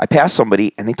 But I passed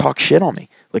somebody and they talked shit on me.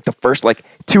 Like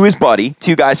to his buddy,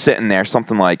 two guys sitting there,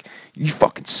 something like, "You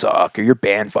fucking suck," or "Your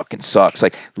band fucking sucks."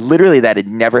 Like literally that had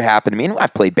never happened to me. And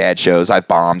I've played bad shows, I've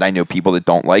bombed, I know people that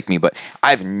don't like me, but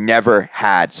I've never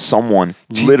had someone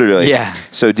literally. Yeah.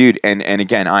 So dude, and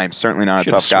again, I am certainly not a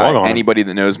Should've tough guy. swung on him. Anybody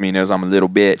that knows me knows I'm a little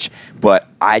bitch. But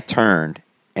I turned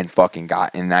and fucking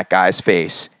got in that guy's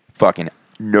face, fucking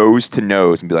nose to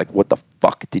nose, and be like, "What the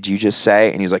fuck did you just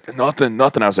say?" And he's like, nothing.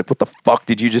 I was like, "What the fuck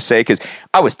did you just say?" Because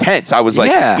I was tense. I was like,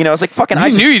 Yeah. I was like, fucking, You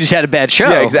knew you just had a bad show.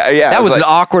 Yeah, exactly. Yeah, that I was was an like-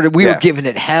 awkward. We yeah. were giving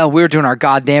it hell. We were doing our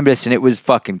goddamnedest, and it was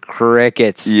fucking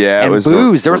crickets. Yeah, and it was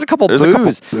booze. There was a couple There's boos. a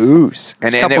couple boos,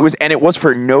 and couple- it was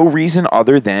for no reason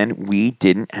other than we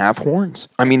didn't have horns.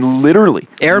 I mean, literally.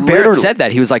 Aaron Barrett Literally. said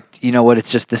that. He was like, "You know what?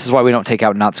 It's just this is why we don't take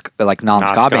out non-ska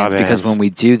Non-ska bands, because bands. when we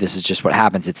do, this is just what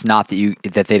happens. It's not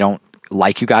that they don't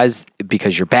like you guys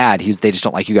because you're bad. They just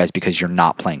don't like you guys because you're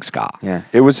not playing ska." Yeah,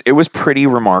 it was pretty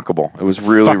remarkable. It was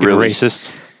really, Fucking really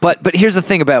racists. But here's the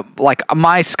thing about like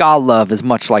my ska love is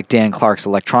much like Dan Clark's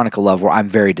electronica love, where I'm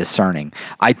very discerning.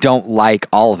 I don't like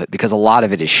all of it because a lot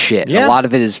of it is shit. Yeah. A lot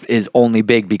of it is only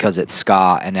big because it's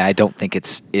ska, and I don't think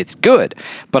it's good.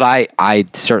 But I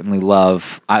certainly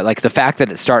love like the fact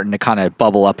that it's starting to kind of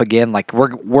bubble up again. Like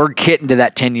we're getting to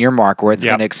that 10-year mark where it's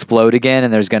Yep. going to explode again,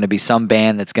 and there's going to be some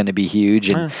band that's going to be huge,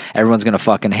 and everyone's going to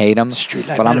fucking hate them.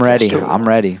 Streetlight But I'm ready. Manifesto. I'm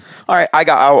ready. All right,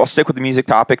 I'll stick with the music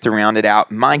topic to round it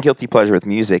out. My guilty pleasure with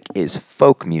music is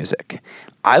folk music.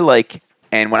 I like,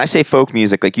 and when I say folk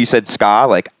music, like you said, ska,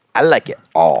 like I like it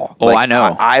all. Oh, Like, I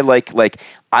know. I like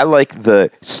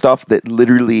the stuff that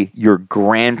literally your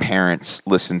grandparents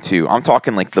listened to. I'm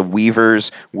talking like the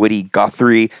Weavers, Woody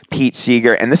Guthrie, Pete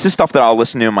Seeger, and this is stuff that I'll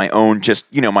listen to in my own,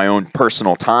 my own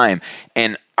personal time,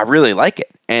 and I really like it.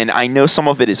 And I know some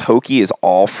of it is hokey as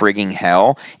all frigging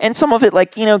hell. And some of it,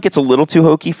 gets a little too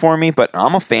hokey for me. But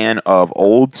I'm a fan of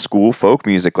old school folk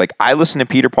music. Like, I listen to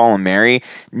Peter, Paul, and Mary,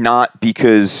 not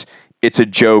because it's a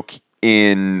joke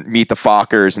in Meet the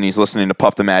Fockers and he's listening to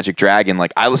Puff the Magic Dragon.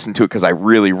 Like, I listen to it because I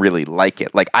really, really like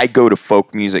it. Like, I go to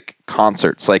folk music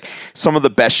concerts. Like, some of the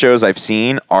best shows I've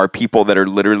seen are people that are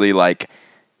literally like,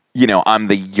 I'm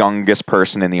the youngest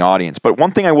person in the audience. But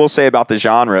one thing I will say about the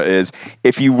genre is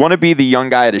if you want to be the young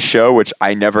guy at a show, which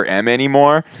I never am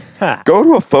anymore, go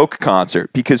to a folk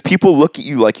concert because people look at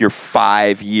you like you're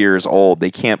 5 years old. They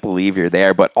can't believe you're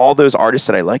there. But all those artists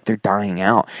that I like, they're dying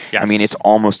out. Yes. I mean, it's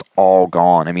almost all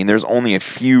gone. I mean, there's only a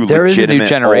few There is a new legitimate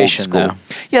generation, old school.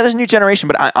 though. Yeah, there's a new generation,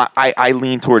 but I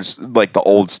lean towards like the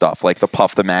old stuff, like the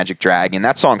Puff the Magic Dragon.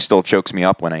 That song still chokes me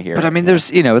up when I hear it. But I mean,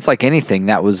 there's, it's like anything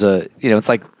that was it's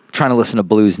like trying to listen to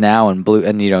blues now and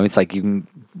it's like you can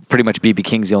pretty much B.B.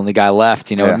 King's the only guy left,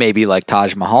 and maybe like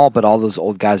Taj Mahal, but all those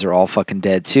old guys are all fucking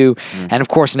dead too. And of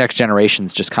course, the next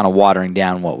generation's just kind of watering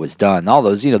down what was done. All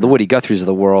those, the Woody Guthries of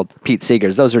the world, Pete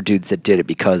Seegers, those are dudes that did it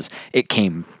because it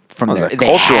came from there.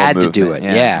 They had to do it.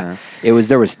 Yeah. It was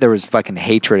there was fucking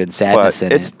hatred and sadness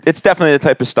in it. It's definitely the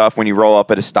type of stuff when you roll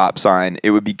up at a stop sign, it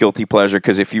would be guilty pleasure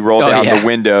because if you roll down the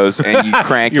windows and you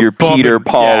crank your Peter,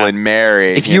 Paul, and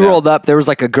Mary. If you rolled up, there was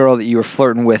like a girl that you were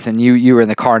flirting with and you were in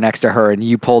the car next to her and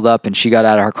you pulled up and she got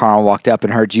out of her car and walked up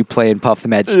and heard you playing Puff the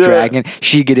Magic Dragon.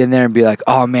 She'd get in there and be like,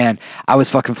 oh man, I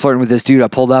was fucking flirting with this dude. I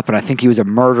pulled up and I think he was a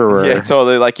murderer. Yeah,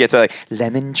 totally. Like, it's like,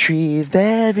 lemon tree,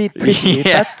 very pretty,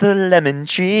 but the lemon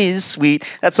tree is sweet.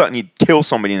 That's something you'd kill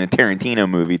somebody in a Tarantino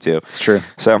movie too. It's true.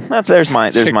 So there's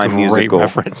my musical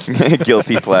reference.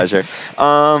 guilty pleasure.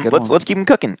 Let's keep them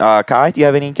cooking. Kai, do you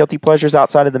have any guilty pleasures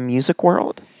outside of the music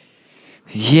world?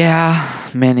 Yeah,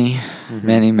 many.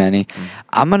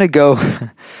 I'm gonna go.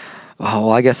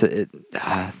 Well, I guess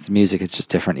it's music. It's just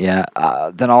different. Yeah.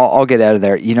 Then I'll get out of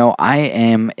there. I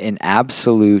am an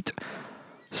absolute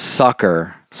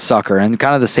sucker, and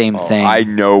kind of the same thing. I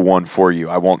know one for you.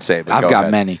 I won't say it, but I've got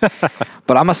ahead. many.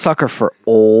 But I'm a sucker for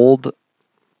old,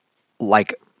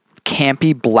 like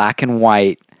campy black and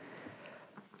white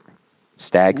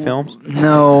stag films.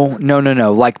 No.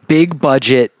 Like big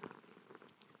budget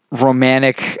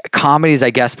romantic comedies. I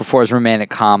guess before it was romantic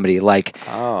comedy, like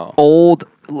old.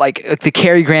 Like the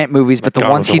Cary Grant movies, but the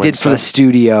ones he did for the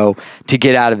studio to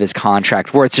get out of his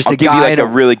contract, where it's just I'll a give guy. You like a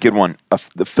really good one,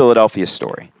 the Philadelphia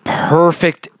Story.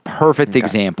 Perfect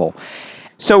example.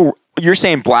 So you're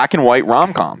saying black and white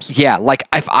rom-coms? Yeah, like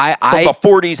if I from the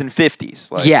 40s and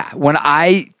 50s. Like. Yeah, when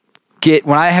I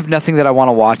have nothing that I want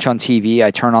to watch on TV,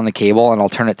 I turn on the cable and I'll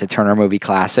turn it to Turner Movie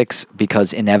Classics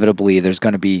because inevitably there's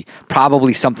going to be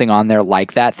probably something on there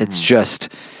like that that's just.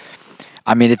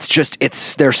 I mean,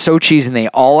 they're so cheesy and they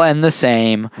all end the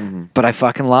same, but I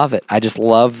fucking love it. I just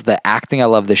love the acting. I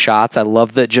love the shots. I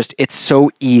love it's so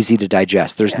easy to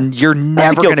digest. You're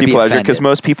never going to be pleasure offended. because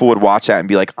most people would watch that and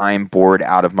be like, I'm bored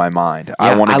out of my mind.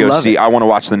 I want to go see, I want to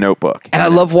watch The Notebook. And I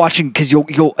love watching because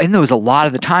you'll, and there was a lot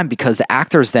of the time because the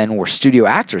actors then were studio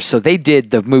actors. So they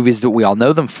did the movies that we all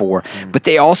know them for, but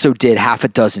they also did half a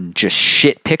dozen just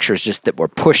shit pictures just that were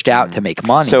pushed out to make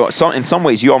money. So in some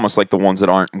ways, you almost like the ones that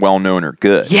aren't well known or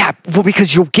good. Yeah, well,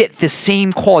 because you'll get the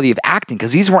same quality of acting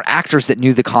because these weren't actors that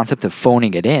knew the concept of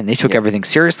phoning it in. They took everything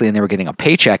seriously and they were getting a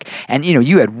paycheck. And,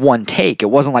 you had one take. It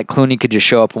wasn't like Clooney could just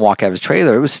show up and walk out of his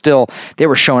trailer. It was still, they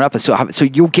were showing up. And so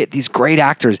you'll get these great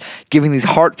actors giving these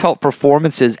heartfelt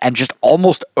performances and just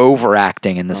almost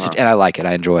overacting in this. And I like it.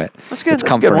 I enjoy it. That's good. It's That's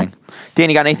comforting. A good one. Dan,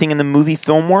 you got anything in the movie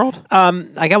film world?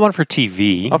 I got one for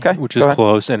TV, which is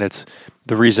close. And it's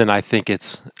the reason I think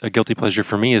it's a guilty pleasure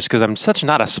for me is because I'm such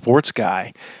not a sports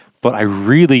guy. But I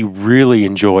really, really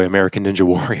enjoy American Ninja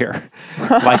Warrior.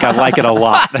 I like it a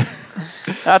lot.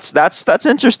 That's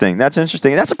interesting. That's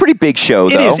interesting. That's a pretty big show,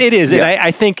 though. It is. Yeah. And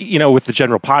I think, with the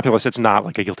general populace, it's not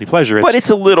like a guilty pleasure. But it's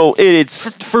a little,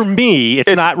 for me,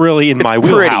 it's not really in my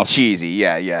wheelhouse. Pretty cheesy,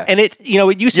 yeah. And it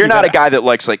used to You're not a guy that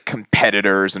likes like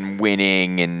competitors and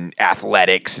winning and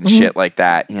athletics and shit like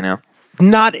that,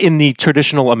 Not in the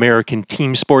traditional American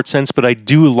team sports sense, but I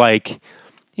do like...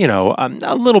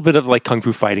 a little bit of like kung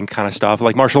fu fighting kind of stuff,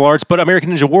 like martial arts. But American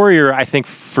Ninja Warrior, I think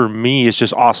for me is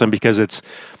just awesome because it's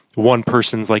one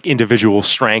person's like individual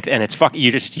strength, and it's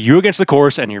you against the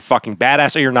course, and you're fucking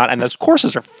badass or you're not. And those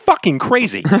courses are fucking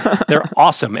crazy. They're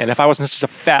awesome. And if I wasn't such a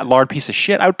fat lard piece of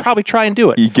shit, I would probably try and do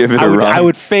it. You give it a run. I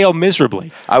would fail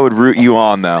miserably. I would root you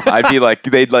on though. I'd be like,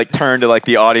 they'd like turn to like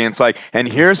the audience, like, and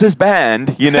here's his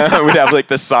band. We'd have like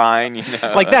the sign.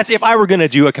 Like that's if I were gonna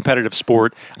do a competitive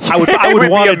sport, I would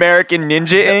want be American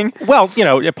Ninja-ing. Well,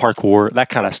 parkour, that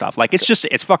kind of stuff. Like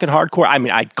it's fucking hardcore. I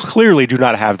mean, I clearly do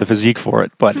not have the physique for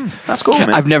it, but. That's cool,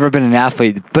 man. I've never been an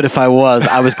athlete, but if I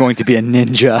was going to be a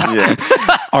ninja.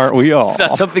 Yeah. Aren't we all? It's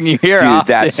not something you hear Dude,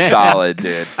 often. that's solid,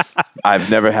 dude. I've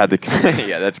never had the...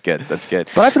 Yeah, that's good. That's good.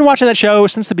 But I've been watching that show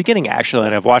since the beginning, actually,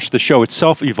 and I've watched the show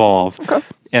itself evolve. Okay.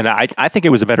 And I think it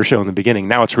was a better show in the beginning.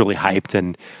 Now it's really hyped,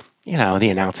 and, the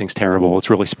announcing's terrible. It's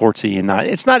really sportsy, and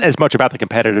it's not as much about the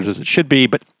competitors as it should be,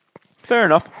 but... Fair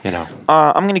enough.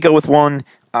 I'm going to go with one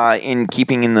in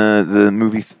keeping in the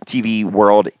movie TV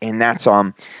world, and that's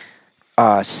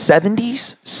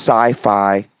 70s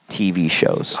sci-fi TV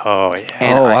shows. Oh,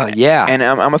 yeah. And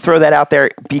I'm going to throw that out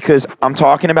there because I'm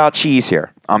talking about cheese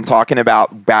here. I'm talking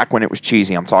about back when it was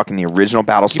cheesy. I'm talking the original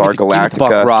Battlestar Galactica.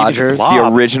 Buck Rogers. The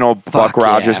original Buck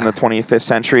Rogers in yeah. the 25th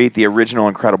century. The original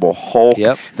Incredible Hulk.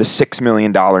 Yep. The $6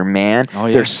 Million Man. Oh,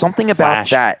 yeah. There's something about Flash.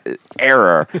 that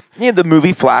era. The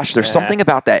movie Flash. There's something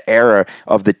about that era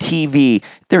of the TV.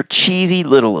 They're cheesy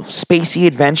little spacey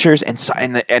adventures, and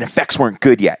effects weren't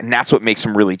good yet, and that's what makes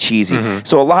them really cheesy.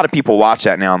 So a lot of people watch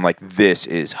that now. I'm like, this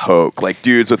is Hoke. Like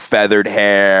dudes with feathered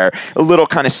hair, a little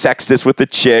kind of sexist with the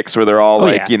chicks, where they're all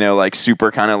like super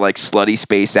kind of like slutty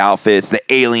space outfits. The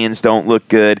aliens don't look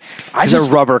good. They're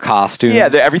rubber costumes. Yeah,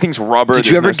 everything's rubber. Did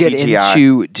you ever no get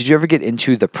CGI. Did you ever get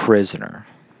into The Prisoner?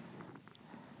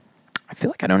 I feel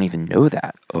like I don't even know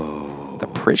that. Oh, The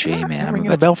Prisoner. Gee, man,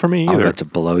 Ringing a bell for me I'm either. about to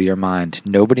blow your mind.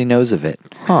 Nobody knows of it.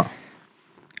 Huh.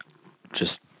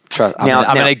 Just trust. I'm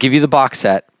Now- going to give you the box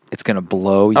set. It's going to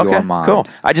blow your mind. Cool.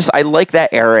 I like that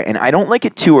era, and I don't like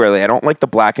it too early. I don't like the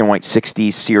black and white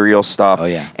 60s serial stuff. Oh,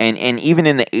 yeah. And even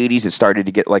in the 80s, it started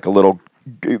to get like a little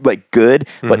good,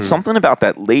 but something about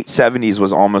that late 70s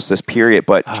was almost this period.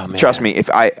 But trust me,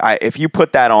 if you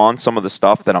put that on some of the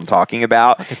stuff that I'm talking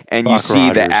about, and you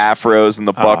see the afros and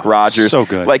the Buck Rogers, so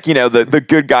good. Like the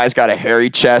good guy's got a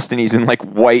hairy chest and he's in like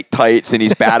white tights and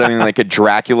he's battling like a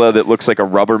Dracula that looks like a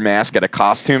rubber mask at a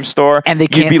costume store, And they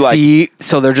you'd can't be like, see,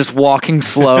 so they're just walking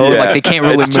slow. Yeah, Like they can't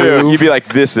really it's true. move. You'd be like,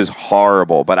 this is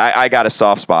horrible. But I got a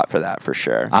soft spot for that for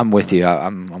sure. I'm with you.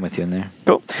 I'm with you in there.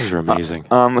 Cool. Those are amazing.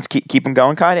 Let's keep them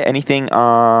going, Kaida. Anything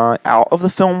out of the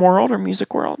film world or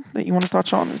music world that you want to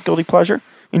touch on? Guilty pleasure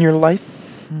in your life?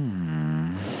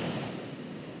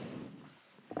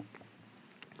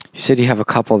 You said you have a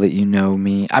couple that you know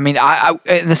me. I mean,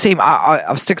 in the same.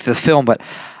 I'll stick to the film, but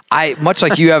much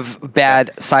like you have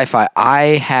bad sci-fi, I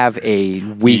have a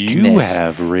weakness. You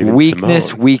have Raven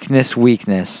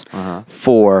weakness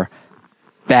for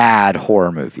bad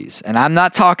horror movies. And I'm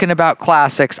not talking about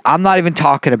classics. I'm not even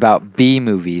talking about B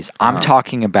movies. I'm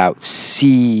talking about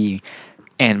C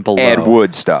and below. Ed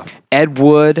Wood stuff. Ed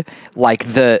Wood, like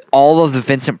all of the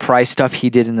Vincent Price stuff he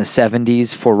did in the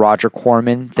 70s for Roger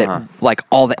Corman, like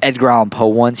all the Edgar Allan Poe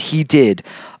ones, he did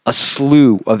a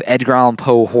slew of Edgar Allan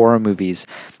Poe horror movies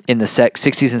in the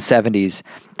 60s and 70s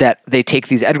that they take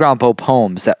these Edgar Allan Poe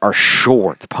poems that are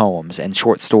short poems and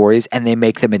short stories, and they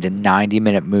make them into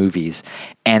 90-minute movies.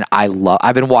 And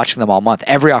I've been watching them all month.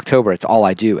 Every October, it's all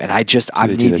I do. And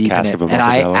I'm knee deep in it. And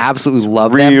I absolutely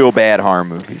love them. Real bad horror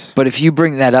movies. But if you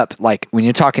bring that up, like when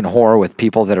you're talking horror with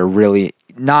people that are really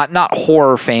not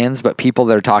horror fans, but people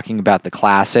that are talking about the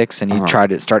classics, and you try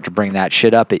to start to bring that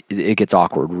shit up, it gets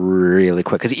awkward really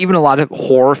quick. Because even a lot of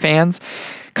horror fans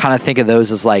kind of think of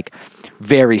those as like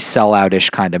very sellout-ish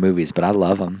kind of movies, but I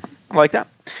love them. I like that.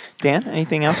 Dan,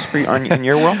 anything else for you in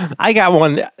your world? I got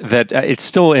one that it's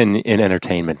still in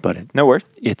entertainment, but No word.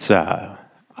 it's I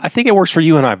think it works for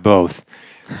you and I both.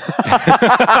 And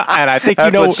I think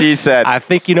That's what she said. I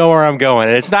think you know where I'm going.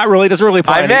 And it's not really doesn't really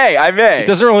apply. I may. It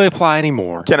doesn't really apply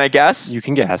anymore. Can I guess? You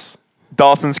can guess.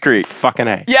 Dawson's Creek. Fucking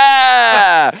A.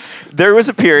 Yeah! There was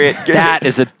a period. That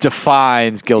is a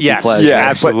defines guilty Yes. pleasure. Yeah,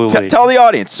 absolutely. But tell the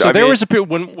audience. So there was a period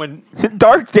when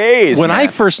dark days. when man. I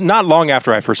first, not long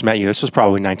after I first met you, this was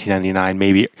probably 1999,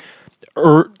 maybe,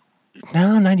 or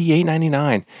no, 98,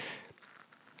 99.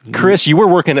 Chris, you were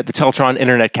working at the Teltron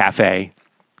Internet Cafe.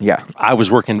 Yeah. I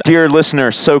was working. Dear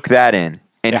listener, soak that in.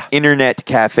 An internet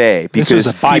cafe. This Because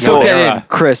was a bygone people- era. In,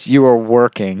 Chris, you were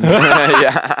working.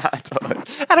 yeah, totally.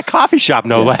 At a coffee shop,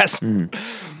 no less.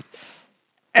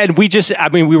 And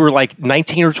we were like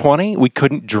 19 or 20. We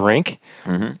couldn't drink.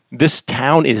 This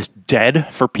town is dead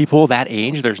for people that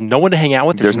age. There's no one to hang out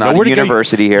with. There's not nowhere a to go.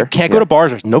 university You here. can't go to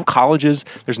bars. There's no colleges.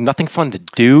 There's nothing fun to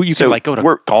do. You can like go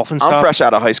to golf and stuff. I'm fresh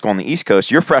out of high school on the East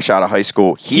Coast. You're fresh out of high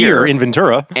school here in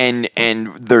Ventura. and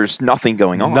there's nothing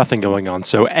going on. Nothing going on.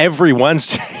 So every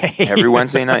Wednesday. Every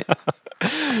Wednesday night.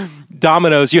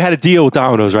 Domino's, you had a deal with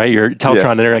Domino's, right? Your Teltron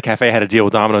Yeah. Internet Cafe had a deal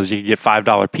with Domino's. You could get $5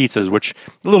 pizzas, which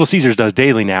Little Caesars does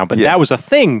daily now, but Yeah. that was a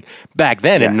thing back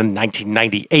then in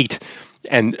 1998.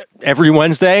 And every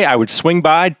Wednesday, I would swing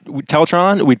by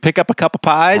Teltron. We'd pick up a cup of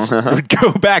pies. We'd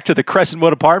go back to the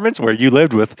Crescentwood Apartments where you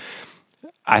lived with,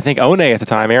 I think, One at the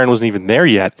time. Aaron wasn't even there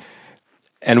yet.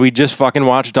 And we'd just fucking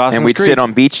watch Dawson's And we'd Creek. sit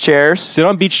on beach chairs. Sit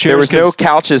on beach chairs. There was no 'cause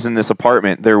couches in this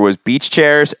apartment. There was beach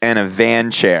chairs and a van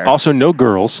chair. also no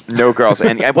girls. No girls.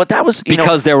 And but that was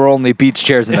Because there were only beach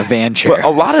chairs and a van chair. but a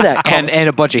lot of that comes and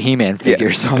a bunch of He-Man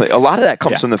figures. Yeah, a lot of that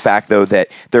comes Yeah. from the fact, though, that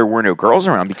there were no girls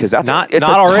around because that's Not it's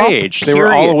our a tough age. They were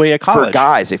all the period way at college. For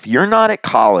guys, if you're not at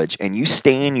college and you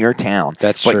stay in your town,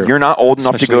 That's but true. you're not old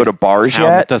enough to go to bars Town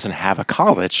that yet. doesn't have a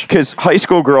college. Because high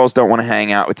school girls don't want to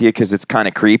hang out with you because it's kind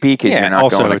of creepy because Yeah, you're not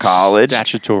also going to it's college.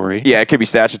 statutory. Yeah, it could be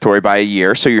statutory by a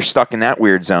year. So you're stuck in that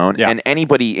weird zone. Yeah. And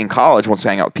anybody in college wants to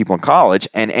hang out with people in college,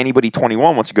 and anybody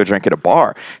 21 wants to go drink at a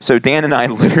bar. So Dan and I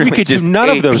literally could do just none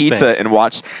of ate those pizza things. and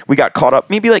watched. We got caught up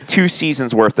maybe like 2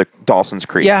 seasons worth of Dawson's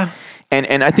Creek. Yeah.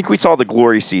 And I think we saw the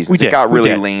glory seasons. We It did. got We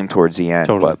really did. lame towards the end.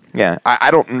 Totally. But yeah, I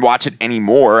don't watch it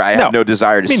anymore. I have no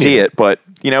desire to Me see neither. it. But,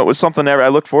 it was something that I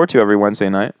looked forward to every Wednesday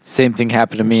night. Same thing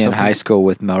happened to me in high school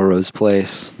with Melrose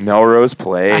Place. Melrose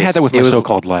Place. I had that with my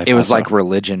so-called life. It was also. like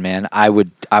religion, man. I would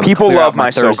People clear love out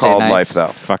my Thursday so-called life, nights. though.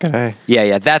 Fucking A.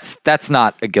 Yeah. That's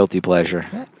not a guilty pleasure.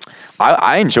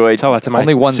 I enjoyed. Tell that to my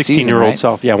Only one season, 16-year-old right?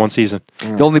 self. Yeah, 1 season.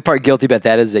 The only part guilty about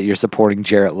that is that you're supporting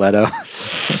Jared Leto.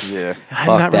 Yeah.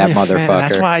 Fuck that motherfucker.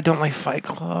 That's why I don't like Fight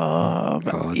Club.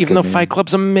 Oh, it's Even good, though man. Fight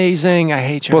Club's amazing, I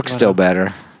hate Jared Book's still Leto.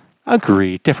 better.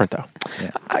 Agreed. Different though.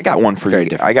 I got one for Very you.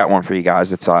 different. I got one for you guys.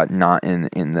 That's not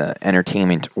in the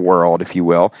entertainment world, if you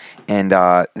will, and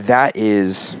that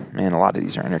is, man. A lot of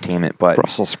these are entertainment, but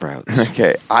Brussels sprouts.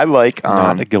 okay. I like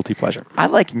Not a guilty pleasure. I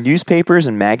like newspapers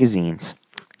and magazines,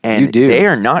 and You do. they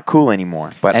are not cool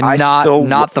anymore. But And I not still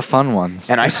the fun ones.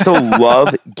 and I still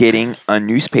love getting a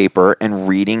newspaper and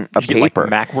reading a Did you get, paper.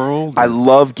 like, Macworld? I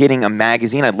love getting a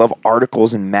magazine. I love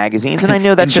articles in magazines, and I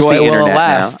know that's just Enjoy the it while it internet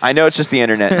now. lasts. I know it's just the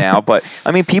internet now, but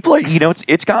I mean, people are,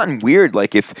 it's gotten weird.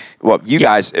 Like you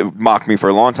guys mocked me for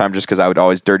a long time just because I would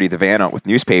always dirty the van up with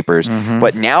newspapers, Mm-hmm.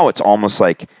 but now it's almost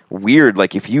like weird.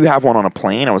 Like if you have one on a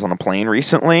plane, I was on a plane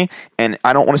recently, and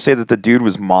I don't want to say that the dude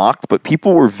was mocked, but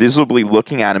people were visibly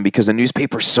looking at him because the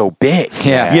newspaper's so big.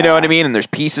 Yeah. You know what I mean? And there's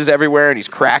pieces everywhere, and he's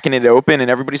cracking it open,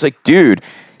 and everybody's like, dude,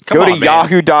 Come go on, to man.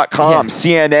 yahoo.com,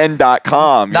 Yeah.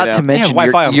 CNN.com. Not to mention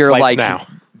Wi-Fi on you're flights like now.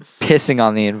 pissing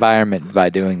on the environment by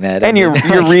doing that. and I you're mean,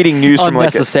 you're like, reading news from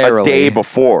like a unnecessarily. day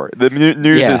before. The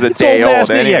news Yeah. is a It's day old old ass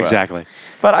news. anyway. Yeah, exactly.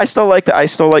 But I still like I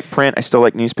still like print. I still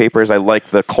like newspapers. I like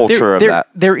the culture of that.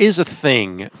 There is a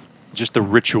thing, just the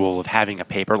ritual of having a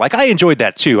paper. Like I enjoyed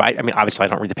that too. I mean, obviously I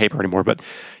don't read the paper anymore, but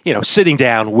sitting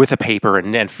down with a paper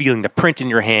and feeling the print in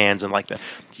your hands and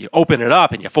you open it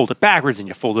up and you fold it backwards and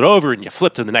you fold it over and you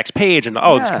flip to the next page and this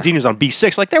Yeah. continues on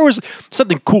B6. Like there was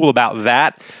something cool about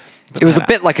that. It was a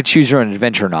bit like a choose your own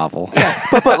adventure novel.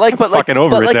 But Fucking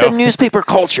over it, like though. the newspaper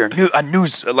culture,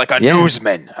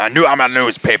 newsman. I'm a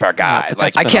newspaper guy.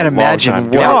 Like I can't a long imagine time.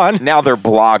 what. Go on. now they're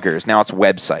bloggers. Now it's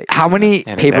websites. How many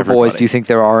And it's paper boys everybody. do you think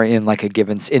there are in like a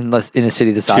given in a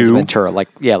city the size of 2? Ventura? Like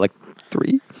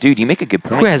 3. Dude, you make a good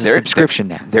point. Who has a subscription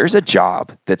now? There's a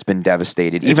job that's been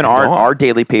devastated. Even been our gone. our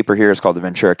daily paper here is called the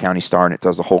Ventura County Star, and it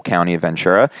does the whole county of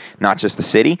Ventura, not just the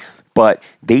city. But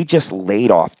they just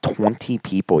laid off 20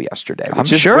 people yesterday, I'm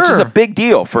which is sure. a big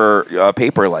deal for a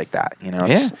paper like that.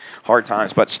 It's Yeah. hard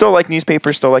times, but still like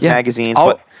newspapers, still like magazines.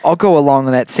 But I'll go along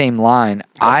that same line.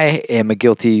 I am a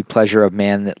guilty pleasure of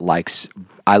man that likes.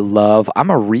 I'm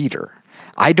a reader.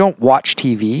 I don't watch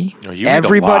TV. No, you read a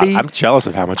Everybody. lot. I'm jealous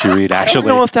of how much you read. I Actually,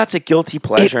 don't know if that's a guilty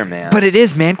pleasure, man. But it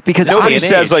is, man, because nobody I'm,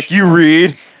 says age. like you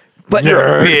read. But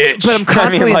You're a bitch. But I'm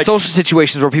constantly in like, social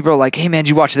situations where people are like, "Hey, man, did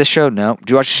you watch this show? No.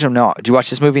 Do you watch this show? No. Do you watch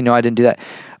this movie? No, I didn't do that.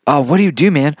 What do you do,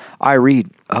 man? I read.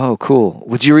 Oh, cool.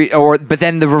 Would you read? But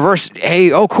then the reverse.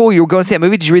 Hey, oh, cool. You were going to see that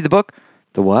movie. Did you read the book?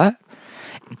 The what?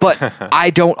 But I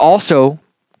don't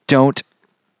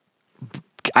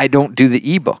do the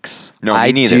ebooks. No, me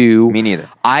I neither. Do, Me neither.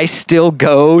 I still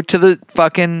go to the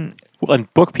fucking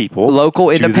and book people local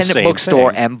do the independent same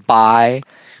bookstore thing. and buy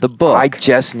the book. I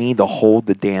just need to hold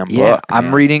the damn yeah, book. I'm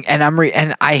man. reading, and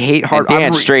and I hate hard. And Dan,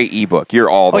 I'm straight ebook. You're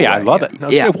all the Oh way. yeah, I love it. No,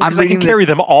 Yeah, it's good, I'm 'cause I reading can the- carry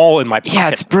them all in my pocket. Yeah,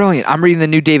 it's brilliant. I'm reading the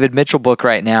new David Mitchell book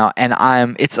right now, and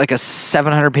it's like a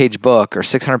 700-page book or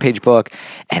 600-page book,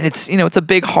 and it's it's a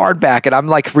big hardback, and I'm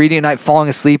like reading at night, falling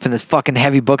asleep, and this fucking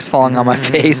heavy book's falling on my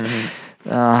face.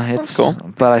 It's cool.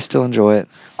 but I still enjoy it.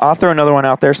 I'll throw another one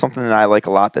out there. Something that I like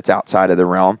a lot that's outside of the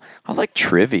realm. I like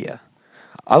trivia.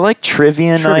 I like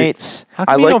trivia nights. How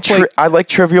come you don't play- I like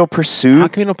Trivial How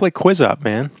Pursuit. come you don't play Quiz Up,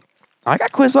 man? I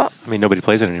got Quiz Up. I mean, nobody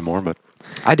plays it anymore, but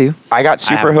I do. I got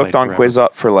super haven't hooked played on forever. Quiz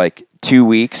Up for like 2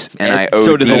 weeks, and I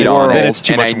So did the OD'd on world. it, Then it's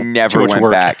too and much- I too never much went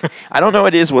work. back. I don't know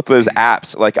what it is with those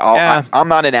apps. Like, Yeah. I'm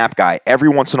not an app guy. Every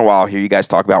once in a while, I'll hear you guys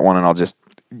talk about one, and I'll just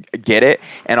get it,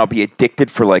 and I'll be addicted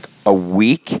for like a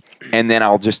week, and then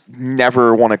I'll just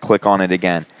never want to click on it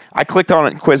again. I clicked on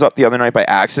it Quiz Up the other night by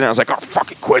accident. I was like, oh,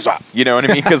 fucking Quiz Up. You know what I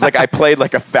mean? Because like I played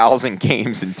like 1,000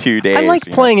 games in 2 days. I like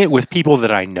you know? playing it with people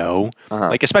that I know.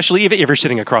 Like especially if you're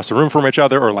sitting across the room from each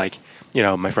other, or like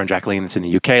my friend Jacqueline that's in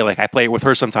the UK. Like I play it with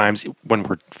her sometimes when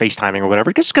we're FaceTiming or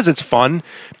whatever, just because it's fun.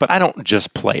 But I don't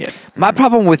just play it. My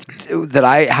problem with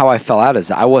how I fell out is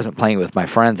that I wasn't playing with my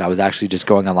friends. I was actually just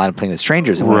going online and playing with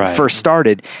strangers. And when it first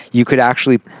started, you could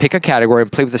actually pick a category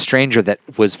and play with a stranger that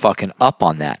was fucking up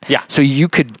on that. Yeah. So you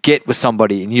could get with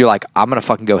somebody and you're like, I'm gonna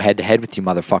fucking go head to head with you,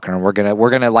 motherfucker, and we're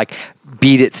gonna like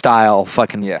beat it style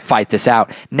fucking fight this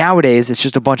out. Nowadays, it's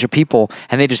just a bunch of people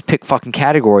and they just pick fucking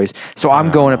categories. So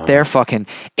I'm going up there fucking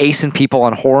acing people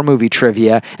on horror movie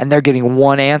trivia and they're getting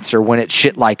one answer when it's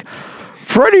shit like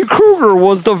Freddy Krueger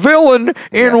was the villain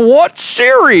in what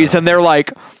series? And they're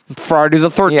like, Friday the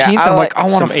 13th. Yeah, I'm like, I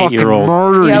want to fucking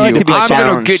murder Yeah, I like you. to be I'm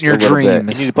going to get in your challenged a little bit.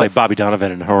 dreams. You need to play Bobby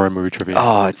Donovan in horror movie trivia.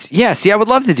 Oh, see, I would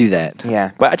love to do that.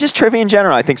 Yeah, but just trivia in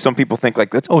general. I think some people think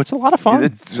like that's. It's a lot of fun.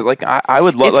 It's like I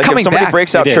would love It's like if coming somebody back.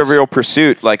 breaks out It is. Trivial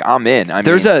Pursuit, like I'm in.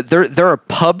 There are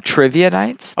pub trivia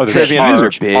nights. Oh, they're Trivia huge.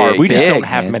 nights are big. We just Big, don't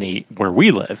have man. many where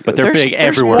we live, but they're There's- big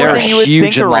there's everywhere. more They're than you would huge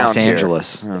think in Los around here.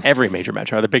 Angeles. Every major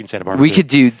metro. They're big in Santa Barbara. We too. could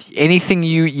do anything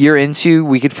you're into.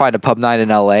 We could find a pub night in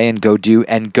LA and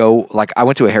go like I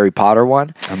went to a Harry Potter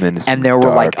one. I'm into some and there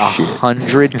were like dark shit.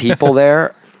 100 people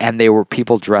there, and they were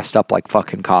people dressed up like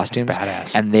fucking costumes,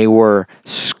 badass. and they were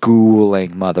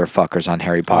schooling motherfuckers on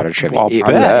Harry Potter trivia. I'll It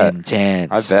bet. was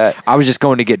intense. I bet. I was just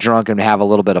going to get drunk and have a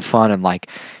little bit of fun, and like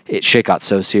shit got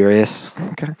so serious.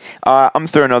 Okay. I'm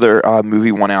throwing another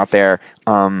movie one out there.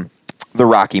 The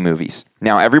Rocky movies.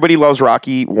 Now, everybody loves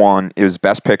Rocky 1. It was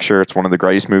Best Picture. It's one of the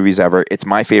greatest movies ever. It's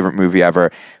my favorite movie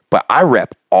ever. But I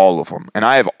rep all of them. And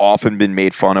I have often been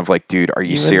made fun of, like, dude, are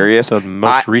you serious? The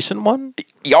most recent one?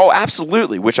 Oh,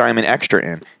 absolutely, which I am an extra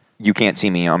in. You can't see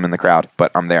me. I'm in the crowd,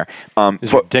 but I'm there.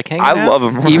 Is your dick hanging I out? love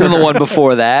them. Even the one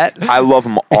before that. I love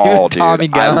them all, dude. Tommy I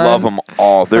Gunn. love them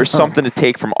all. There's something to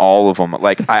take from all of them.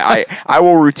 Like I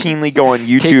will routinely go on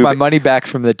YouTube. Take my money back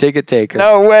from the ticket taker.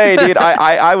 No way, dude.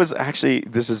 I was actually,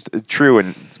 this is true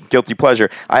and guilty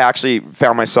pleasure. I actually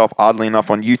found myself, oddly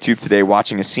enough, on YouTube today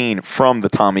watching a scene from the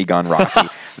Tommy Gunn Rocky.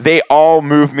 They all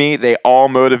move me. They all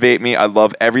motivate me. I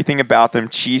love everything about them,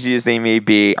 cheesy as they may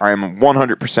be. I'm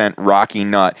 100% Rocky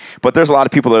nut. But there's a lot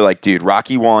of people that are like, dude,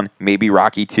 Rocky 1, maybe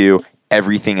Rocky 2.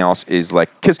 Everything else is like,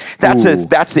 because that's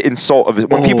the insult of it.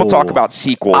 When people talk about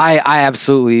sequels. I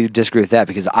absolutely disagree with that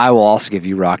because I will also give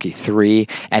you Rocky 3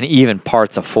 and even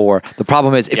parts of 4. The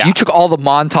problem is, if you took all the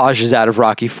montages out of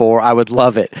Rocky 4, I would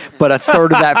love it. But a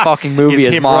third of that fucking movie Is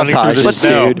is him running through montages, the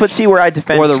snow. dude. But see where I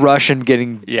defend. Or the Russian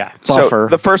getting buffer. So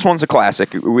the first one's a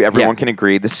classic. Everyone can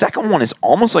agree. The second one is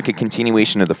almost like a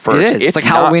continuation of the first. It is. It's like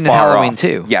not Halloween and far Halloween off.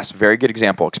 2. Yes, very good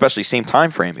example, especially same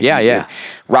time frame. if Yeah, you yeah. do.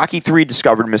 Rocky 3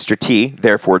 discovered Mr. T,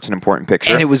 therefore it's an important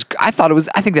picture. And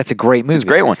I think that's a great movie. It's a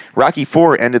great one. Rocky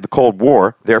 4 ended the Cold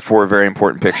War, therefore a very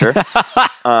important picture.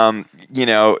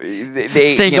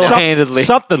 They Single-handedly.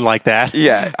 Something like that.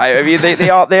 Yeah, I mean they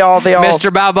all.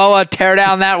 Mr. Balboa, tear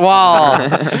down that wall.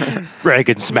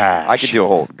 Reagan smash. I could do a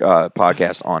whole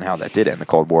podcast on how that did end the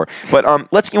Cold War. But you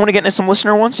want to get into some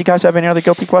listener ones? You guys have any other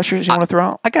guilty pleasures you want to throw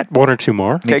out? I got one or two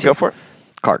more. Okay, go for it.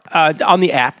 Clark. On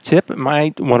the app tip,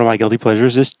 one of my guilty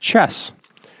pleasures is chess.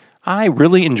 I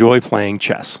really enjoy playing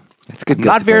chess. It's good. I'm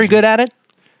not guilty very pleasure. good at it.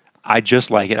 I just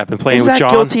like it. I've been playing Is with that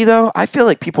John. guilty though? I feel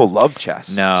like people love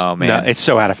chess. No, man. No, it's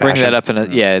so out of Bring fashion. that up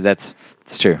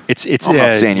it's true. It's I'm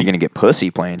not saying you're going to get pussy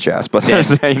playing chess, but there's,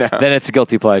 Then it's a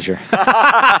guilty pleasure.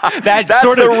 that's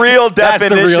sort the of- real that's the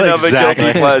definition real- of a exactly. guilty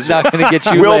It's pleasure. not going to get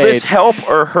you Will laid. this help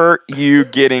or hurt you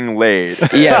getting laid?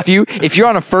 Yeah, if you're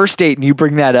on a first date and you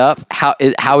bring that up,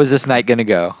 how is this night going to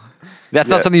go? That's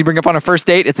not Yeah. something you bring up on a first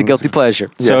date. It's a guilty pleasure.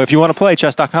 So Yeah. if you want to play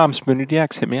chess.com,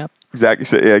 SpoonerDX, hit me up. Exactly.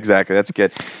 So, yeah, exactly. That's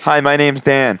good. Hi, my name's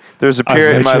Dan. There's a I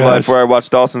period in play my chess. life where I watch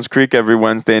Dawson's Creek every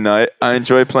Wednesday night. I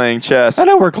enjoy playing chess. I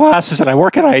don't wear glasses and I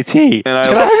work in IT. And Can I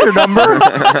have your number?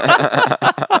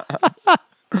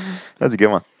 That's a good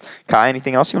one. Kai,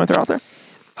 anything else you want to throw out there?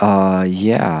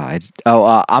 Yeah.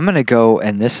 I'm going to go,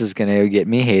 and this is going to get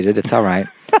me hated. It's all right.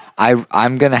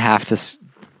 I'm going to have to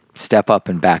step up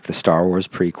and back the Star Wars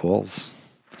prequels.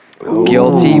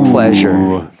 Guilty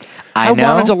pleasure. I know.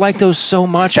 wanted to like those so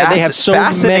much. And they have so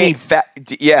many.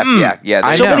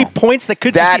 Yeah. So know. many points that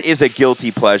could. That just be, is a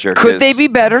guilty pleasure. Could 'cause- they be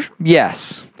better?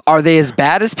 Yes. Are they as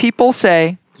bad as people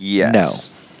say?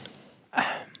 Yes.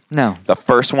 No. The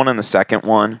first one and the second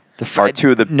one are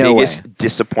two of the no biggest way.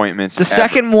 disappointments. The ever.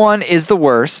 second one is the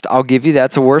worst. I'll give you that.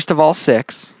 It's the worst of all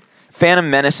 6. Phantom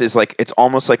Menace is like, it's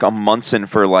almost like a Munson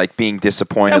for like being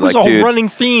disappointed. that was like, a dude, running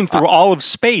theme through all of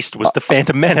space was the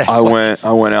Phantom Menace. I went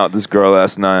out with this girl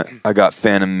last night. I got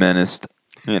Phantom Menaced.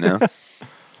 You know,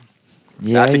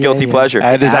 Yeah, that's a guilty pleasure.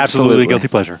 That is absolutely Absolutely. a guilty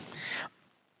pleasure.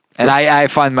 And I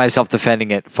find myself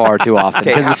defending it far too often.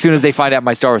 Because as soon as they find out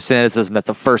my Star Wars cynicism, that's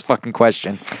the first fucking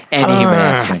question any human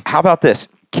asks me. How about this?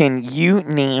 Can you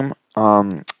name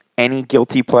any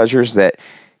guilty pleasures that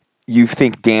you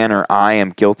think Dan or I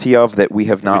am guilty of that we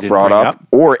have not brought up,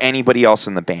 or anybody else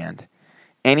in the band?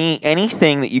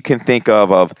 Anything that you can think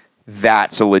of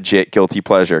that's a legit guilty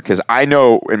pleasure? Because I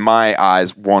know in my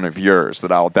eyes one of yours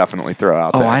that I'll definitely throw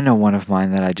out there. Oh, I know one of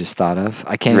mine that I just thought of.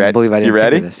 I can't even believe I didn't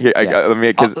think of this. You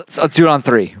ready? Let's do it on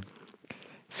 3.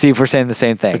 See if we're saying the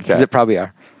same thing. Because it probably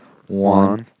are.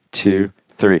 1, 2,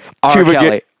 3. R.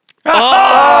 Kelly.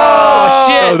 Oh,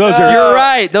 shit. You're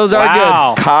right. Those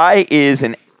are good. Kai is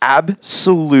an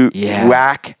absolute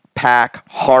whack pack,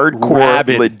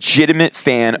 hardcore, legitimate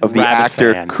fan of the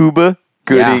actor Cuba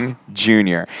Gooding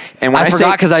Jr. And when I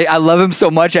forgot because I love him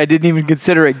so much, I didn't even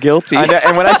consider it guilty.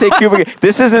 And when I say Cuba,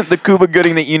 this isn't the Cuba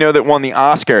Gooding that you know that won the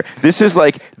Oscar. This is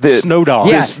like the Snow Dog.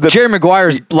 Yeah, Jerry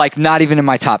Maguire's like not even in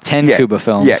my top 10 Cuba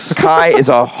films. Yeah, Kai is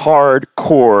a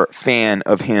hardcore fan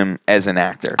of him as an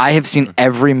actor. I have seen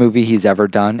every movie he's ever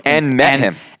done and met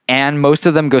him, and most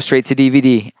of them go straight to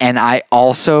DVD. And I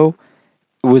also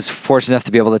was fortunate enough to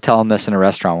be able to tell him this in a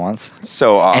restaurant once.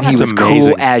 So awesome. And he was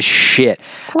cool as shit.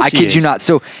 I kid you not.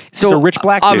 So a rich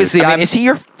black dude. Obviously, is he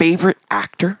your favorite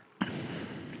actor?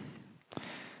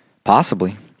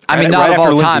 Possibly. I mean, not of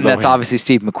all time. That's obviously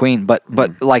Steve McQueen, but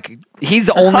like he's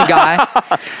the only guy.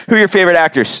 Who are your favorite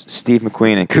actors? Steve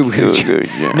McQueen and Cuba.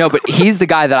 Yeah. No, but he's the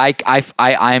guy that I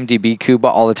IMDb Cuba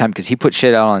all the time because he puts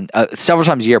shit out on several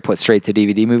times a year. Put straight to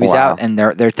DVD movies out, and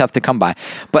they're tough to come by.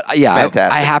 But yeah,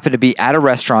 I happen to be at a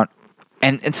restaurant.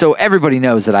 And so everybody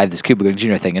knows that I have this Cuba Gooding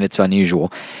Jr. thing, and it's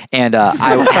unusual. And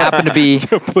I happen to be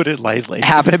to put it lightly,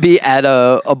 happen to be at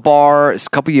a bar a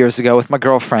couple years ago with my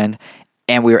girlfriend,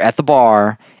 and we were at the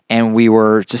bar. And we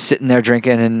were just sitting there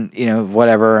drinking and,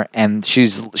 whatever. And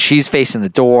she's facing the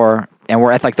door. And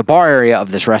we're at like the bar area of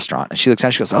this restaurant. And she looks down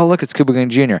and she goes, "Oh, look, it's Cuba Gooding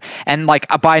Jr." And like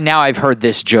by now I've heard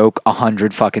this joke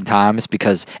 100 fucking times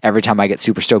because every time I get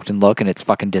super stoked and look and it's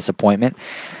fucking disappointment.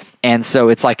 And so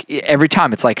it's like every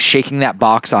time it's like shaking that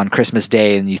box on Christmas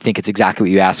Day and you think it's exactly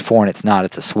what you asked for and it's not,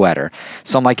 it's a sweater.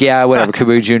 So I'm like, yeah, whatever,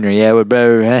 Cuba Gooding Jr., yeah,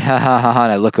 whatever. And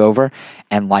I look over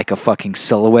and like a fucking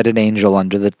silhouetted angel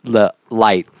under the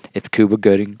light, it's Cuba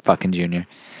Gooding fucking Jr.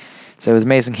 So it was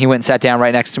amazing. He went and sat down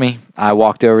right next to me. I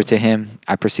walked over to him.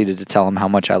 I proceeded to tell him how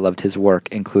much I loved his work,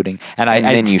 including... And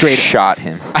then you shot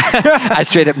him. I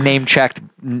straight up name-checked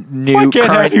new,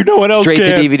 current, no one else straight to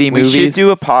DVD movies. We should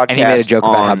do a podcast and he made a joke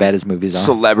about how bad his movies are.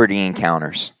 Celebrity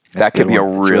encounters. That could be a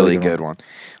really good one.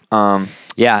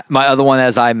 Yeah, my other one,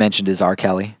 as I mentioned, is R.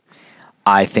 Kelly.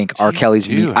 I think R. Kelly's...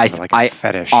 I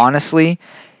fetish. Honestly,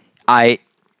 I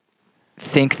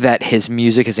think that his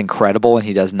music is incredible and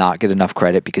he does not get enough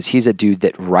credit because he's a dude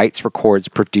that writes, records,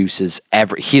 produces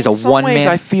he's a one man.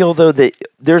 I feel though that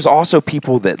there's also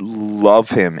people that love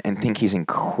him and think he's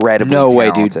incredibly talented. Way,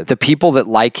 dude. The people that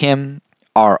like him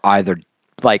are either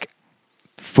like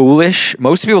foolish.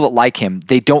 Most people that like him,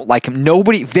 they don't like him.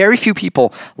 Very few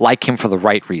people like him for the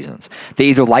right reasons. They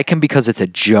either like him because it's a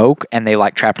joke and they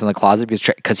like Trapped in the Closet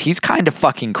because he's kind of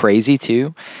fucking crazy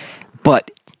too. But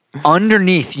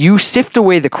underneath, you sift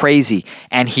away the crazy,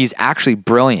 and he's actually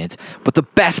brilliant. But the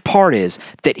best part is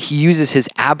that he uses his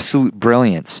absolute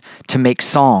brilliance to make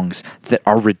songs that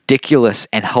are ridiculous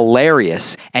and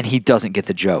hilarious, and he doesn't get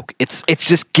the joke. It's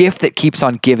just gift that keeps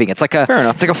on giving. It's like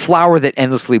a flower that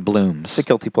endlessly blooms. It's a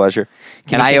guilty pleasure.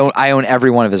 I own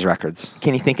every one of his records.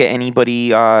 Can you think of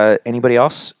anybody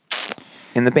else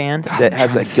in the band that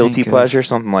has a guilty pleasure?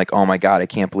 Something like, oh my God, I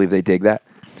can't believe they dig that.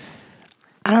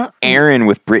 Aaron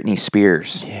with Britney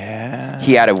Spears. Yeah.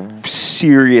 He had a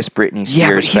serious Britney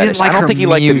Spears fetish. I don't think he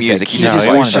liked the music. He just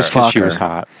wanted to fuck her. She was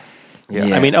hot.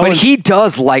 Yeah. I mean, but he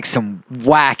does like some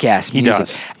whack-ass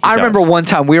music. I remember one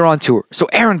time we were on tour. So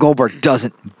Aaron Goldberg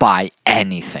doesn't buy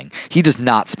anything. He does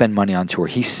not spend money on tour.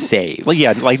 He saves. Well,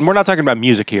 yeah, like we're not talking about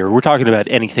music here. We're talking about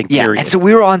anything, period. And so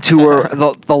we were on tour,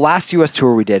 the last U.S.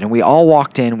 tour we did, and we all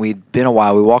walked in. We'd been a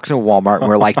while. We walked into Walmart, and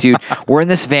we're like, dude, we're in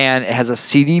this van. It has a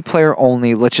CD player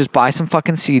only. Let's just buy some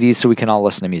fucking CDs so we can all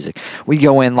listen to music. We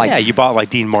go in like... Yeah, you bought like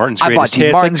Dean Martin's greatest hits. I bought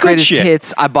Dean Martin's greatest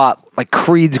hits. I bought like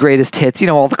Creed's greatest hits.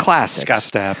 All the classics.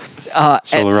 Scott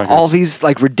Stapp. And all these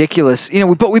like ridiculous,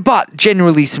 but we bought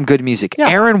genuinely some good music. Yeah.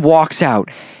 Aaron walks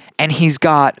out and he's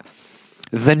got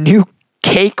the new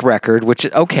Cake record, which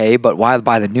is okay, but why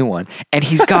buy the new one? And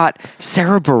he's got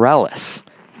Sarah Bareilles,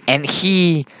 and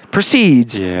he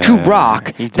proceeds to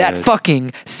rock that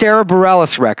fucking Sarah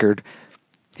Bareilles record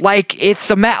like it's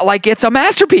a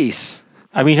masterpiece.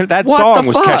 I mean, that What song the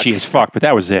was fuck? catchy as fuck, but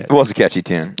that was it. It was a catchy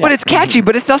tune. But it's catchy,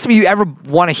 but it's not something you ever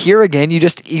want to hear again. You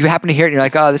happen to hear it and you're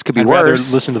like, oh, this could be I'd worse. rather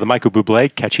listen to the Michael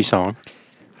Bublé catchy song.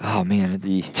 Oh man,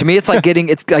 to me, it's like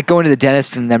going to the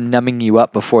dentist and them numbing you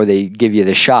up before they give you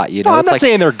the shot. You know, No, I'm it's not like,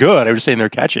 saying they're good. I'm just saying they're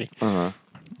catchy.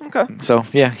 Okay. so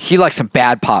yeah, he likes some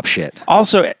bad pop shit,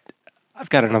 Also, I've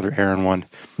got another Aaron one.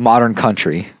 modern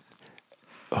country.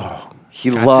 He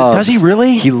God, loves. does he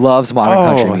really? He loves modern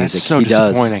country that's music. so he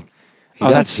does. disappointing. He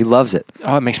does. He loves it.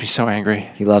 Oh, it makes me so angry.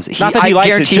 He loves it. Not that he I likes it,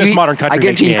 guarantee just you- modern country I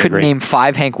guarantee makes you me couldn't angry. name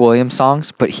 5 Hank Williams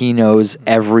songs, but he knows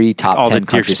every top All the 10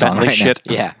 country Dirk song Bentley right shit.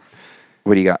 now. Yeah.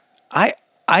 What do you got?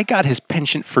 I got his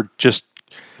penchant for just,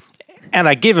 and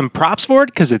I give him props for it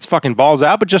because it's fucking balls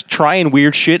out, but just trying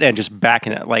weird shit and just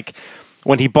backing it. Like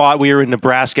when we were in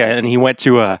Nebraska and we went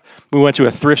to a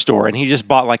thrift store and he just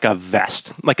bought like a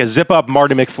vest, like a zip up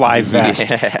Marty McFly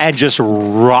vest, and just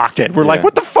rocked it. We're like,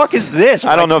 what the fuck is this?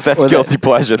 I don't know if that's guilty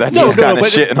pleasure. That's No, just no, kind of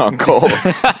but- shitting on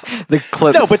Colts. The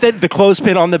clips. No, but then the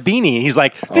clothespin on the beanie. He's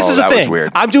like, this Oh, is a that was thing.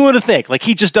 weird. I'm doing a thing. Like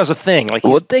he just does a thing. Like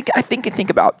Well, he's, I think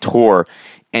about tour,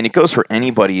 and it goes for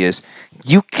anybody. Is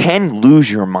you can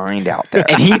lose your mind out there.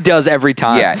 and he does every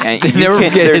time. Yeah, and you never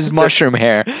can- forget there's- his mushroom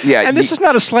hair. yeah, and this is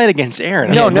not a slight against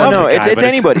Aaron. no, I no, love no. the guy, It's but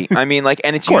anybody. I mean, like,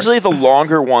 and it's course. usually the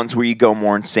longer ones where you go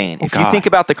more insane. If you God. think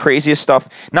about the craziest stuff,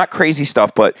 not crazy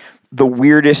stuff, but the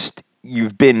weirdest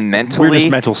you've been mentally, Weirdest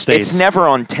mental states. It's never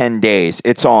on 10 days.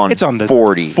 It's on the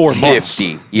 40, 4 months.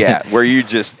 50. Yeah, where you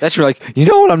just That's where like, you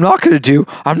know what I'm not going to do?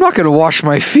 I'm not going to wash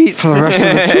my feet for the rest of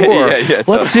the tour. Yeah, Let's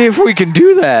totally. see if we can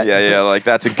do that. yeah, like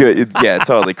that's a good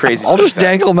totally crazy. I'll shit. just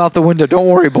dangle them out the window. Don't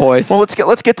worry, boys. Well, let's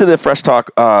get to the Fresh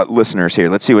Talk listeners here.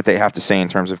 Let's see what they have to say in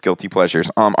terms of guilty pleasures.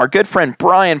 Our good friend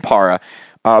Brian Para,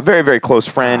 very very close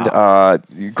friend,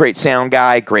 great sound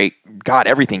guy, great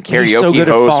everything, karaoke so good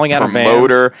at host, falling out of vans.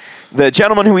 promoter. The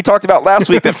gentleman who we talked about last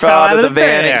week that fell out of the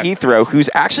van at van. Heathrow, who's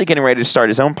actually getting ready to start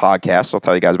his own podcast. I'll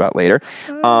tell you guys about later.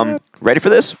 Ready for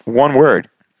this? One word: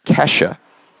 Kesha.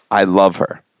 I love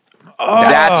her.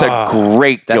 That's a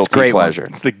great That's guilty great one. pleasure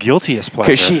It's the guiltiest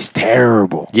pleasure. because she's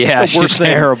terrible. yeah, It's the worst she's thing.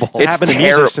 terrible. It's happened in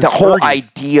music terrible. since The whole Fergie.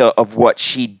 idea of what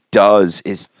she does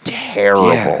is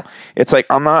terrible. Yeah. It's like,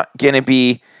 I'm not going to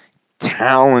be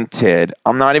talented.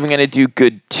 I'm not even going to do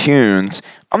good tunes.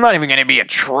 I'm not even going to be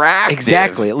attractive.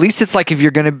 Exactly. At least it's like if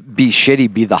you're gonna be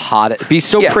shitty, be the hottest, be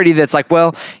so Yeah. pretty that's like,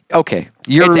 well, okay,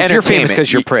 you're It's famous entertainment.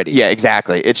 because you're pretty. Yeah,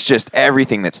 exactly. It's just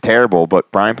everything that's terrible.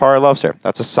 But Brian Parr loves her.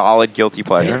 That's a solid guilty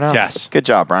pleasure. Fair enough. Yes. Good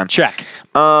job, Brian. Check.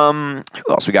 Who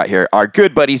else we got here? Our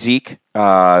good buddy Zeke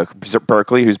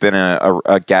Berkeley, who's been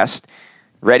a guest.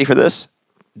 Ready for this?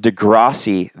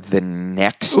 Degrassi, the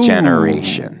next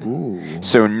generation.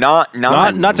 So not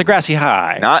Not Degrassi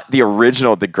High. not the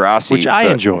original Degrassi, Which I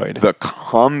enjoyed. The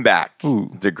comeback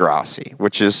Degrassi,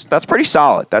 that's pretty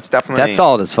solid. That's definitely That's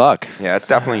solid as fuck. Yeah, it's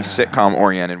definitely a sitcom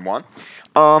oriented one.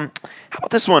 How about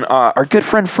this one? Our good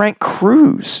friend Frank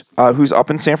Cruz, who's up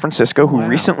in San Francisco, who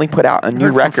recently put out a new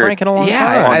Heard from record. Frank in a long Yeah,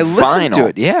 time. I on listened to vinyl.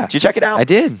 it, yeah. Did you check it out? I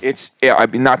did. It's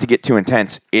not to get too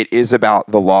intense. It is about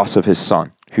the loss of his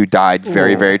son, who died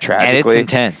very, very tragically.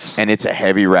 intense. And it's a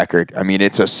heavy record. I mean,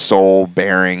 it's a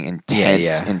soul-bearing,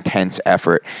 Yeah. intense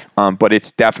effort. But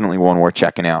it's definitely one worth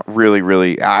checking out. Really,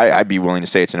 really, I'd be willing to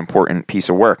say it's an important piece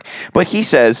of work. But he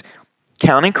says,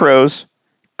 Counting Crows,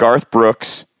 Garth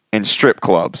Brooks, and strip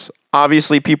clubs.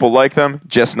 Obviously, people like them,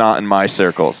 just not in my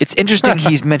circles. It's interesting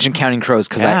he's mentioned Counting Crows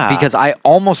Yeah. because I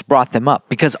almost brought them up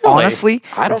because honestly,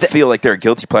 I don't feel like they're a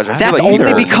guilty pleasure. I feel that's like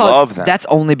only people love because them. that's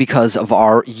only because of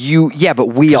our but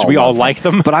we all we all love like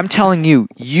them. But I'm telling you,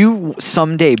 you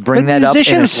someday bring But that up in a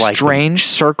musicians like them. strange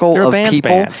circle They're a of band's people,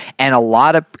 band. and a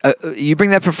lot of you bring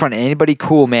that up in front of anybody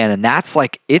cool, man, and that's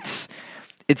like it's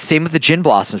same with the Gin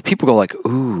Blossoms. People go like,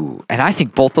 ooh. And I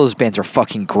think both those bands are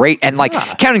fucking great. And like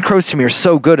Counting Crows to me are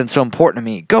so good and so important to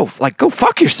me. Go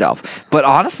fuck yourself. But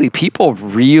honestly, people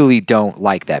really don't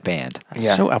like that band.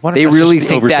 Yeah. So I wonder They if that's really just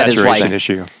the think that is oversaturation like-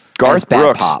 issue. As Garth bad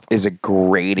Brooks pop. is a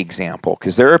great example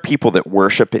because there are people that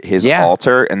worship at his Yeah.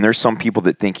 altar, and there's some people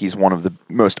that think he's one of the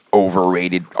most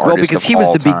overrated artists. Well, because of he was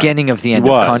all the time. beginning of the end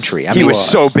was. of country. I He mean, was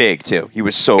so big too. He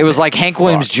was so. it was big. like Hank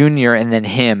Williams Jr. and then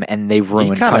him, and they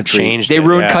ruined kinda country. changed They it,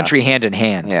 ruined yeah. country hand in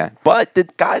hand. Yeah, but the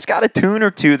guy's got a tune or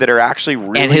two that are actually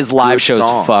really. And his live good show's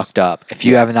songs. fucked up. If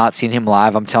you have not seen him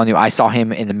live, I'm telling you, I saw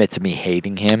him in the midst of me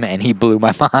hating him, and he blew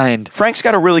my mind. Frank's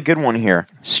got a really good one here.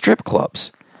 Strip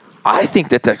clubs. I think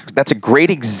that's a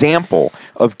great example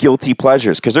of guilty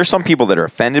pleasures because there's some people that are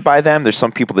offended by them. There's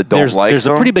some people that don't like There's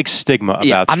them. a pretty big stigma about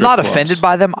Yeah, I'm strip not clubs. offended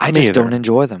by them. I Me just either. don't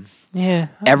enjoy them. Yeah.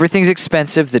 Everything's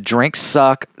expensive. The drinks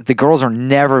suck. The girls are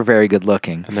never very good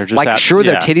looking. And they're just like, out- sure,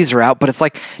 their yeah. titties are out, but it's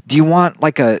like, do you want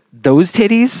like those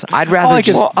titties? I'd rather I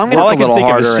can- just well, I'm work gonna- all I a can little think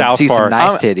of is harder and South see some Park.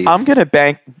 nice titties. I'm gonna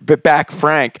back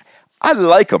Frank. I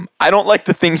like them. I don't like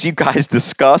the things you guys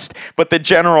discussed, but the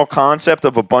general concept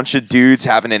of a bunch of dudes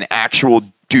having an actual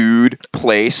dude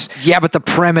place. Yeah, but the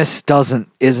premise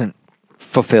isn't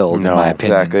fulfilled in my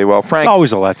opinion. Exactly. Well, Frank, It's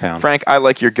always a letdown. Frank, I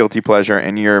like your guilty pleasure,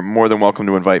 and you're more than welcome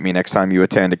to invite me next time you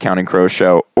attend a Counting Crows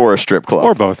show or a strip club.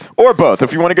 Or both. Or both.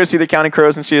 If you want to go see the Counting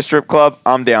Crows and see a strip club,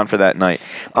 I'm down for that night.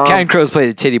 Counting Crows played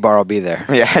at Titty Bar. I'll be there.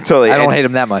 Yeah, totally. I don't hate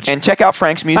him that much. And check out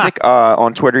Frank's music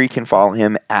on Twitter. You can follow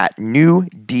him at New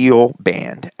Deal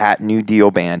Band. At New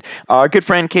Deal Band. Our good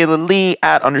friend Kayla Lee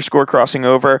at _crossing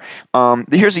over.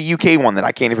 Here's a UK one that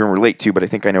I can't even relate to, but I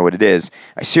think I know what it is.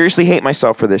 I seriously hate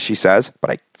myself for this, she says, but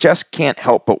I just can't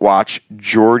help but watch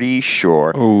Geordie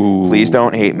Shore. Ooh. Please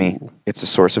don't hate me. It's a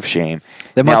source of shame.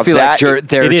 That must Now be like that-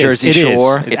 their it is, Jersey it is.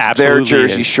 Shore. It it's absolutely their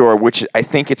Jersey is. Shore, which I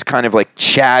think it's kind of like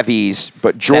Chavies,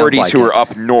 but Geordies like who it. are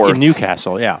up north. In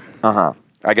Newcastle, yeah.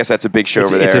 I guess that's a big show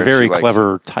over there. It's a if very she likes it.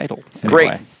 clever title. Great.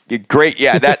 anyway. Great.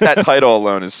 Yeah, that title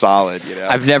alone is solid. You know?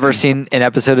 I've never seen an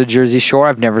episode of Jersey Shore.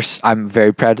 I'm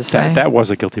very proud to say. That was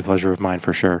a guilty pleasure of mine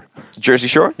for sure. Jersey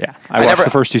Shore? Yeah. I watched the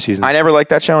first 2 seasons. I never liked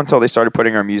that show until they started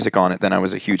putting our music on it. Then I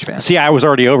was a huge fan. See, I was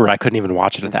already over it. I couldn't even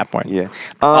watch it at that point. Yeah.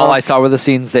 All I saw were the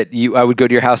scenes that I would go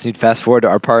to your house and you'd fast forward to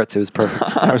our parts. It was perfect.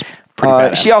 I was pretty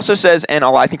badass. She also says, and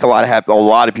I think a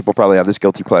lot of people probably have this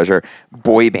guilty pleasure,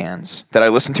 boy bands that I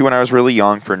listened to when I was really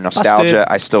young for nostalgia.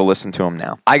 I still listen to them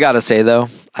now. I gotta say though,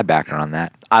 I back her on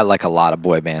that. I like a lot of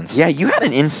boy bands. Yeah, you had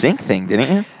an NSYNC thing,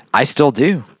 didn't you? I still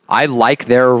do. I like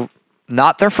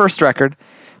not their first record,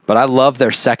 but I love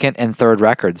their second and third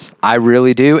records. I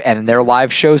really do. And their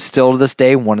live shows still to this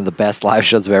day, one of the best live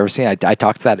shows I've ever seen. I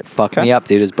talked about it. Fucked me up,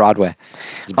 dude. It's Broadway.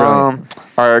 It's brilliant.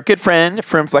 Our good friend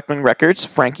from Fleckman Records,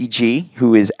 Frankie G,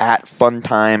 who is at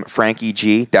Funtime Frankie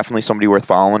G, definitely somebody worth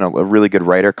following, a really good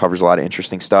writer, covers a lot of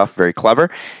interesting stuff, very clever.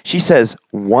 She says,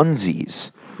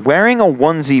 onesies. Wearing a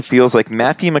onesie feels like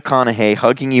Matthew McConaughey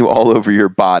hugging you all over your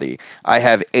body. I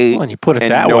have 8, Well, and you put it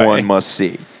and that no way. one must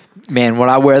see. Man, when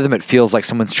I wear them, it feels like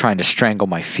someone's trying to strangle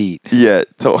my feet. Yeah,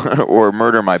 or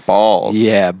murder my balls.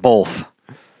 Yeah, both.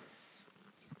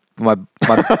 My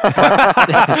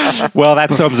Well, that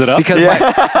sums it up. because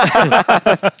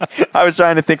I was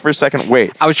trying to think for a second.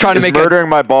 Wait, I was trying to is make murdering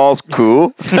my balls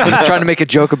cool? I was trying to make a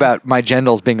joke about my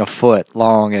genitals being a foot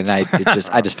long, and I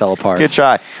just fell apart. Good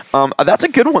try. That's a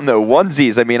good one though.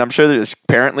 Onesies. I mean, I'm sure there's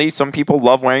apparently some people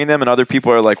love wearing them, and other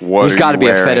people are like, "What?" There's got to be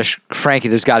a fetish, Frankie.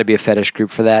 There's got to be a fetish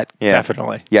group for that. Yeah,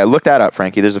 Definitely. Yeah, look that up,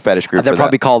 Frankie. There's a fetish group. They're for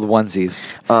probably that. called onesies.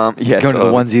 Yeah, Going to the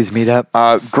onesies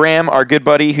meetup. Graham, our good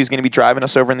buddy, who's going to be driving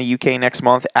us over in the UK next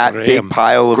month at Graham. Big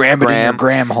Pile of Graham it in your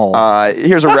Graham hole.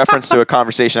 Here's a reference to a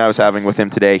conversation I was having with him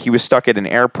today. He was stuck at an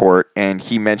airport, and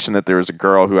he mentioned that there was a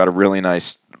girl who had a really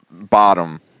nice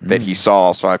bottom that he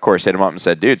saw. So I, of course, hit him up and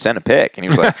said, dude, send a pic. And he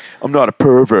was like, I'm not a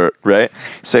pervert, right?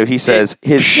 So he says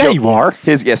his... Yeah, you are.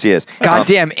 Yes, he is.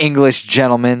 Goddamn English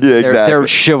gentlemen. Yeah, exactly. Their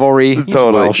chivalry.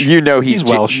 Totally. Welsh. You know He's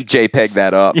Welsh. JPEG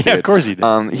that up. Yeah, dude. of course he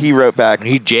did. He wrote back,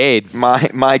 He jade.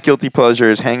 My guilty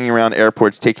pleasure is hanging around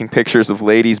airports taking pictures of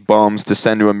ladies' bums to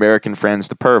send to American friends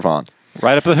to perv on.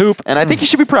 Right up the hoop. And I think you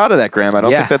should be proud of that, Graham. I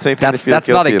don't think that's anything to feel that's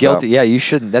guilty not a guilty. about. Yeah, you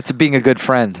shouldn't. That's being a good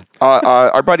friend.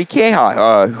 Our buddy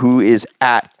Keha, who is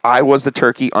at I was the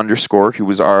turkey _ who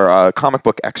was our comic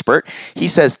book expert. He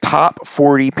says top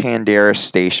 40 Pandora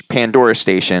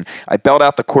station. I belled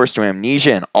out the course to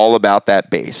Amnesia and all about that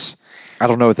bass. I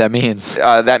don't know what that means.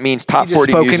 That means top You just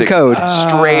 40 spoke in music. code.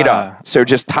 Straight up. So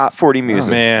just top 40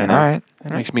 music. Man. you know? All right.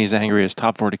 That makes me as angry as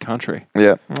top 40 country.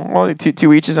 Yeah. Well,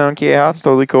 to each his own, Keha. It's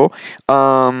totally cool.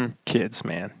 Kids,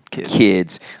 man.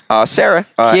 Kids. Sarah.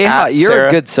 Yeah, at you're Sarah.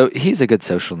 a good. He's a good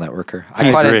social networker. I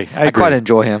agree. I quite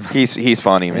enjoy him. He's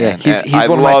funny, man. Yeah, he's I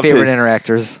one of my love favorite his-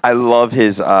 interactors. I love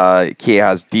his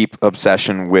Kea's deep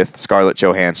obsession with Scarlett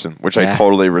Johansson, which I Yeah.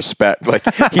 totally respect. Like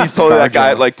he's totally that guy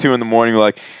ScarJo. at like 2 a.m.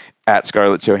 like at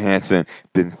Scarlett Johansson,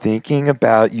 been thinking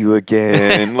about you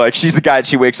again. Like she's the guy that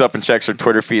she wakes up and checks her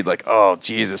Twitter feed like, oh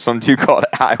Jesus, some dude called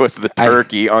I was the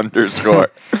turkey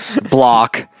 _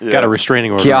 Block. Got a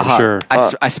restraining order Yeah, for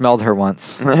sure. I smelled her once.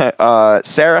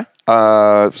 Sarah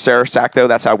Sacto,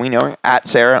 that's how we know her. At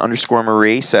Sarah _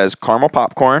 Marie says caramel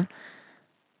popcorn.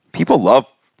 People love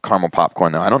caramel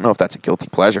popcorn though. I don't know if that's a guilty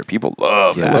pleasure. People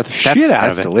love Yeah, that. that's shit out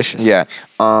of it. delicious. Yeah.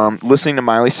 Listening to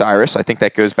Miley Cyrus, I think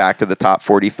that goes back to the top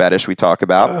 40 fetish we talk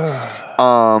about.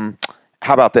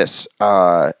 How about this?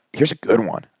 Here's a good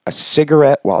one. A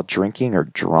cigarette while drinking or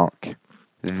drunk.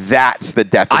 That's the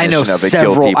definition I know of a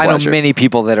several. guilty pleasure. I know many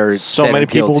people that are So that many are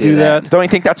people guilty do of that. Don't you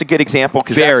think that's a good example?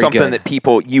 Because that's Very something good. that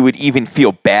people, you would even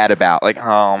feel bad about. Like,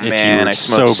 oh you man, were I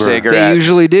smoked sober. cigarettes. They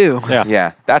usually do. Yeah.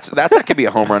 Yeah, that could be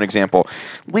a home run example.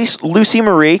 At least Lucy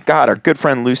Marie, God, our good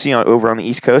friend Lucy over on the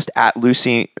East Coast, at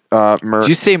Lucy Did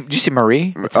you say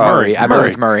Marie? It's Murray. I bet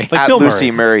it's Murray. Like at Bill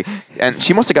Lucy Murray. And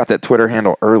she must have got that Twitter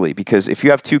handle early, because if you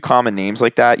have two common names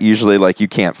like that, usually like you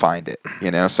can't find it,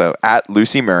 you know? So at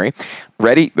Lucy Murray.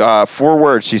 Ready? 4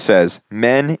 words, she says.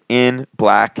 Men in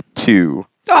Black 2.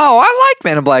 Oh, I like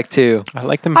Men in Black too. I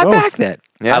like them I both. back that.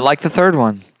 Yeah. I like the third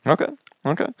one. Okay.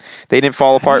 They didn't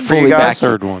fall apart for you Fully guys? back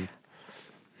Third one.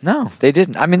 No, they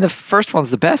didn't. I mean, the first one's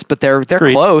the best, but they're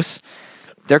Agreed. close.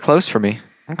 They're close for me.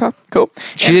 Okay, cool.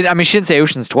 She didn't. I mean, she didn't say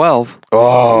Ocean's 12.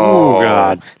 Oh,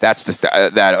 God. That's just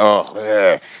let's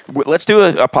do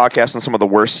a podcast on some of the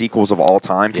worst sequels of all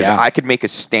time, because Yeah. I could make a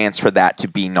stance for that to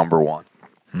be number 1.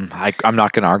 I'm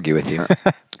not going to argue with you.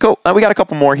 Cool. We got a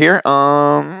couple more here.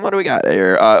 What do we got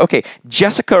here? Okay,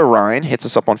 Jessica Ryan hits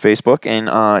us up on Facebook,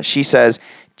 and she says,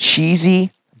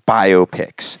 cheesy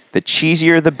biopics. The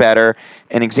cheesier, the better.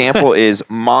 An example is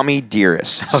Mommy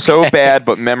Dearest. So bad,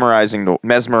 but mesmerizing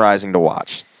to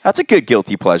watch. That's a good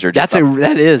guilty pleasure. That's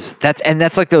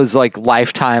like those like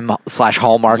Lifetime /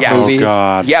 Hallmark Yes. movies. Oh,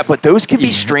 God. Yeah, but those can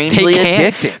be strangely They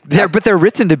can. addicting. They're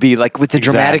written to be like with the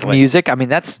dramatic Exactly. music. I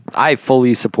mean, I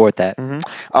fully support that.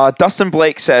 Dustin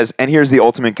Blake says, and here's the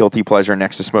ultimate guilty pleasure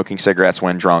next to smoking cigarettes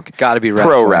when drunk. Got to be Pro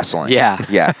wrestling. wrestling. Yeah.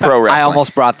 Yeah, pro wrestling. I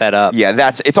almost brought that up.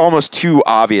 Yeah, it's almost too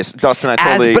obvious. Dustin, I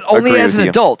totally But only agree as with an you.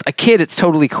 adult. A kid, it's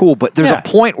totally cool. But there's Yeah. a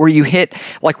point where you hit,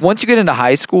 like once you get into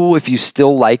high school, if you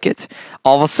still like it,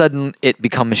 all of a sudden it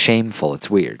becomes shameful. It's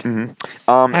weird.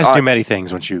 As do many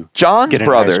things once you John's get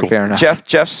into high brother, school. Fair enough. Jeff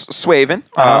Swaven,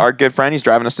 our good friend, he's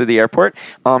driving us to the airport.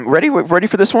 Ready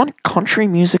for this one? Country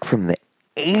music from the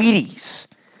 80s,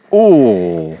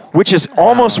 Oh. which is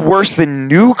almost worse than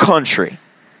new country.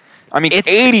 I mean,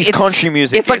 80s country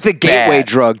music. It's like is the gateway bad.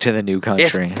 drug to the new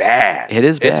country. It's bad. It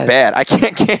is It's bad. bad. I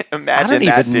can't I imagine don't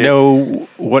that, even dude. know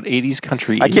what 80s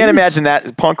country I is. can't imagine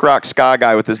that punk rock ska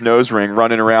guy with his nose ring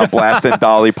running around blasting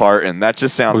Dolly Parton. That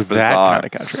just sounds That bizarre. kind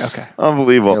of country. Okay.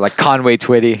 Unbelievable. They're like Conway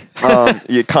Twitty.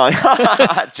 You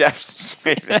Jeff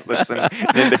Swaven listening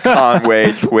into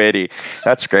Conway Twitty.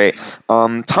 That's great.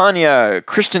 Tanya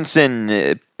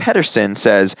Christensen Pedersen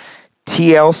says,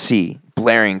 TLC,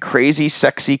 blaring crazy,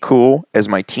 sexy, cool. As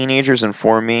my teenagers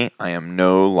inform me, I am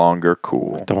no longer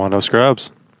cool. Don't want no scrubs.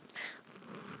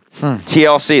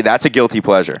 TLC, that's a guilty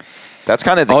pleasure. That's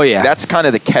kind of that's kind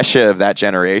of the Kesha of that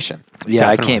generation. Yeah,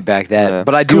 I Definitely. can't back that. Yeah.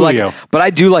 But I do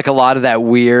Coolio. like a lot of that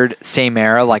weird same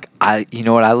era. Like you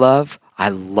know what I love? I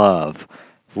love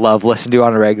listening to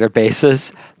on a regular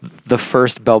basis the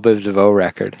first Belle Biv DeVoe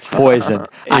record, Poison.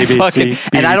 ABC,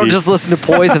 And I don't BBB. just listen to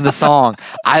Poison the song.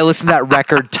 I listen to that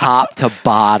record top to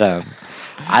bottom.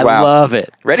 I Wow. love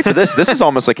it. Ready for this? This is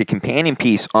almost like a companion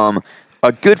piece.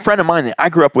 A good friend of mine that I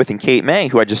grew up with in Cape May,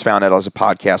 who I just found out as a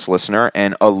podcast listener,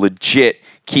 and a legit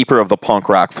keeper of the punk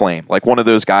rock flame. Like one of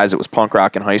those guys that was punk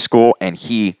rock in high school, and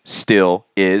he still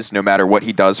is, no matter what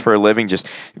he does for a living. Just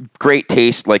great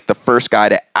taste. Like the first guy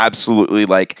to absolutely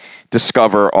like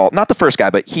discover all. Not the first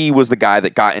guy, but he was the guy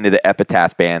that got into the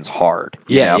Epitaph bands hard.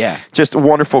 you Yeah, know? yeah. Just a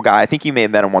wonderful guy. I think you may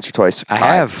have met him once or twice. I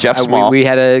Kai. have. Jeff Small. We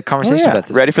had a conversation about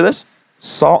this. Ready for this?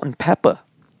 Salt and Pepper.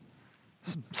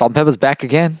 Salt and Pepper's back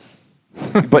again.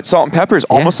 But Salt and Pepper is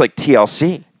almost like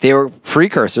TLC. They were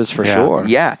precursors for Yeah. sure.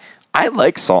 Yeah, I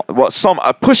like Salt. Well,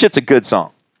 Push It's a good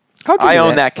song. I'll give I you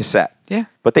own that cassette. Yeah.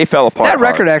 But they fell apart. That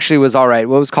record hard. actually was all right.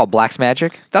 What was it called? Black's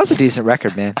Magic? That was a decent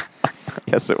record, man.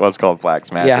 Yes, it was called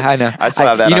Black's Magic. Yeah, I know. I still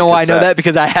have that. You know on why I know cassette. that?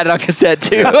 Because I had it on cassette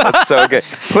too. That's so good.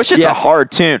 Push It's Yeah. a hard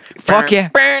tune. Fuck yeah.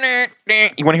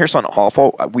 You want to hear something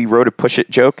awful? We wrote a Push It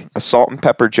joke, a Salt and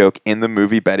Pepper joke in the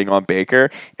movie Betting on Baker,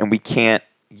 and we can't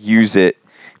use it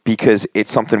because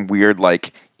it's something weird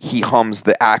like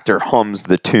the actor hums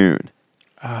the tune.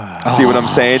 See what I'm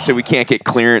saying? So we can't get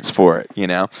clearance for it, you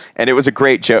know? And it was a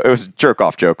great joke. It was a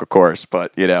jerk-off joke, of course,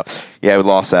 but, you know, yeah, we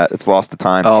lost that. It's lost the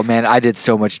time. Oh man, I did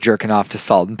so much jerking off to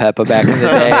Salt and Pepper back in the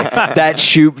day. That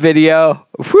Shoop video.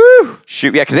 Woo!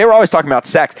 Shoot, yeah, because they were always talking about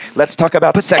sex. Let's talk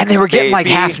about sex, And they were getting like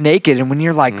baby. half naked, and when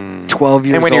you're like 12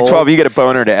 years old. And when you're 12, you get a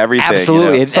boner to everything. Absolutely.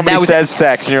 You know? And Somebody that was- says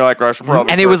sex, and you're like, Rush,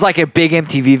 probably. And it was like a big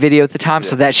MTV video at the time,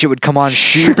 so that shit would come on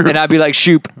Shoop, and I'd be like,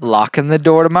 Shoop, locking the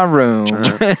door to my room.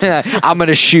 I'm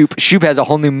gonna Shoop. Shoop has a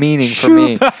whole new meaning for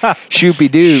me.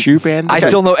 Shoopy doo. Shoop and I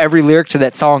still know every lyric to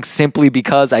that song simply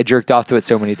because I jerked off to it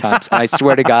so many times. And I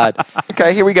swear to God.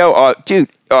 Okay, here we go. Dude,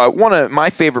 one of my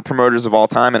favorite promoters of all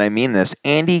time, and I mean this,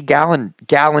 Andy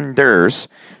Gallanders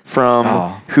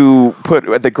who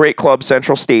put the great club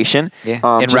Central Station.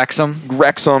 Yeah. In Wrexham.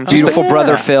 Wrexham. Beautiful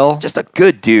brother Phil. Just a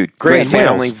good dude. Great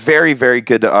family. Wales. Very, very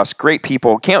good to us. Great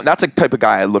people. That's a type of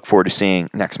guy I look forward to seeing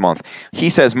next month. He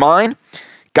says, mine,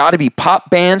 got to be pop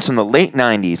bands from the late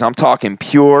 90s. I'm talking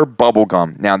pure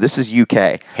bubblegum. Now, this is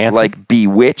UK. Handsome. Like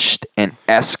Bewitched and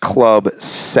S Club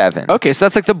 7. Okay, so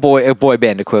that's like the boy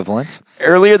band equivalent.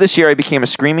 Earlier this year, I became a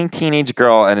screaming teenage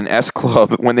girl at an S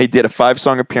Club when they did a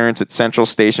 5-song appearance at Central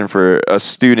Station for a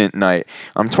student night.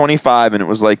 I'm 25, and it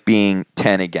was like being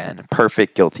 10 again.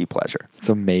 Perfect guilty pleasure. It's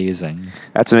amazing.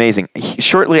 That's amazing.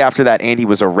 Shortly after that, Andy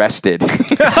was arrested.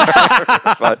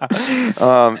 But,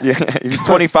 he was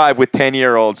 25 with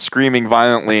 10-year-olds screaming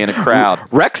violently in a crowd.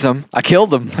 Wrexham, I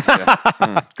killed him.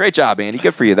 Great job, Andy.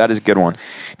 Good for you. That is a good one.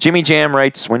 Jimmy Jam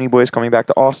writes, Winnie Boy's coming back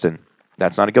to Austin.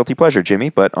 That's not a guilty pleasure, Jimmy,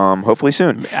 but hopefully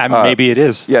soon. Maybe it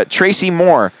is. Yeah, Tracy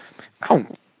Moore. Oh,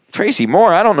 Tracy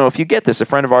Moore. I don't know if you get this. A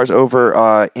friend of ours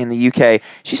over in the UK.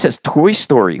 She says Toy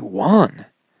Story 1.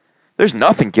 There's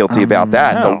nothing guilty about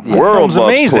that. No. The world film's loves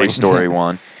amazing. Toy Story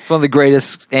 1. It's one of the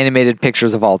greatest animated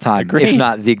pictures of all time, Agreed. if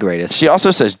not the greatest. She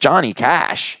also says Johnny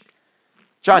Cash.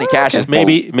 Johnny Cash is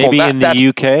maybe in the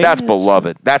UK. That's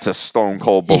beloved. That's a stone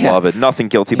cold beloved. Nothing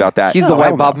guilty about that. He's the I white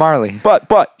don't Bob know. Marley.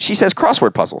 But she says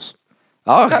crossword puzzles.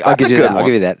 Oh, I'll That's give a you good that. one. I'll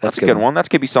give you that. That's a good one. That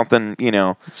could be something,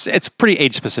 It's pretty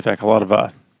age specific. A lot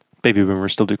of baby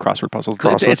boomers still do crossword puzzles.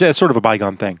 Crosswords. It's a sort of a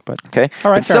bygone thing. But Okay.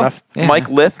 all right, But fair still- enough. Yeah. Mike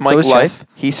Liff, So Mike is Life.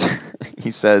 He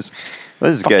says,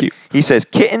 this is good. you. He says,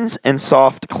 kittens and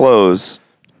soft clothes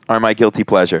are my guilty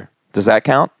pleasure. Does that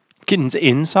count? Kittens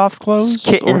in soft clothes.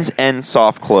 Kittens and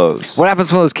soft clothes. What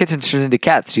happens when those kittens turn into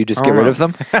cats? Do you just get rid of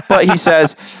them? But he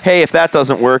says, hey, if that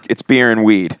doesn't work, it's beer and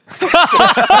weed.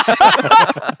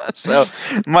 So,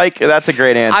 Mike, that's a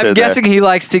great answer. I'm there. guessing he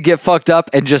likes to get fucked up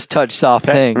and just touch soft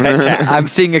things. I'm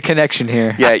seeing a connection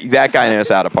here. Yeah, that guy knows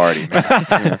how to party. Man.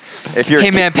 Yeah. If you're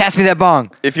Hey, man, pass me that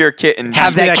bong. if you're a kitten,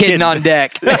 Have that kitten on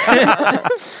deck.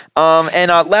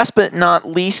 And last but not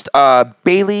least,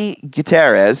 Bailey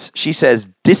Gutierrez. She says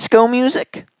disco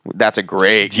music. That's a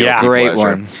great, Yeah. guilty Great pleasure.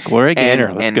 one. Gloria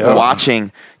Gaynor. Let's and go.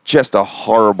 watching just a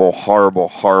horrible, horrible,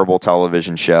 horrible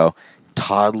television show,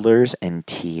 Toddlers and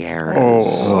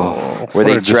Tiaras, where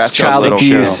they What a dress child up little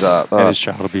abuse. kids up. That is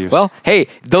child abuse. Well, hey,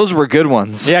 those were good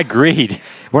ones. yeah, agreed.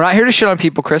 We're not here to shit on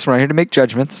people, Chris. We're not here to make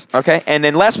judgments. Okay, and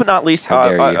then last but not least, How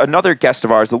dare you. another guest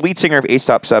of ours, the lead singer of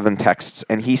 8-Stop-7 texts,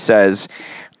 and he says,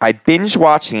 I binge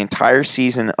watched the entire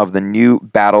season of the new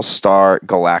Battlestar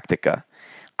Galactica.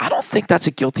 I don't think that's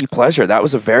a guilty pleasure. That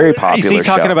was a very popular Is he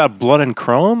talking show. about Blood and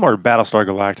Chrome or Battlestar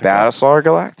Galactica? Battlestar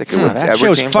Galactica with that Edward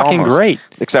show's James fucking Olmos. great.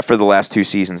 Except for the last 2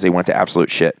 seasons, they went to absolute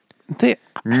shit. They-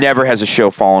 Never has a show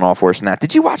fallen off worse than that.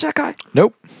 Did you watch that guy?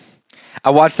 Nope.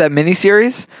 I watched that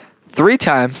miniseries 3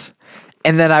 times,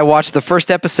 and then I watched the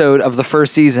first episode of the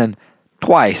first season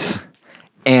twice.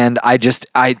 And I just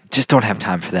don't have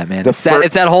time for that, man. It's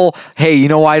that whole, hey, you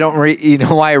know why I don't read? You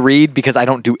know why I read? Because I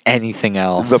don't do anything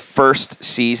else. The first 2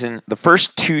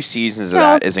 seasons of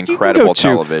Well, that is you can incredible go too.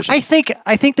 television. I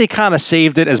think they kind of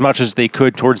saved it as much as they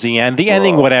could towards the end. The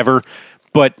ending, whatever,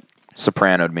 but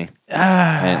Soprano'd me.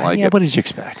 I didn't like it. What did you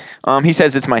expect? He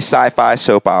says it's my sci-fi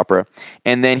soap opera,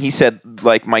 and then he said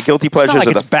like my guilty It's not pleasures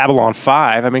like are it's Babylon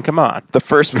 5. I mean, come on. the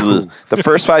first 5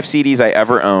 CDs I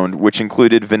ever owned, which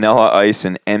included Vanilla Ice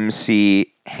and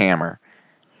MC Hammer.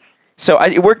 So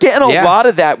we're getting a lot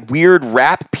of that weird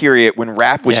rap period when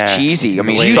rap was Yeah. cheesy. I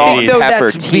mean, Late Salt and 80s.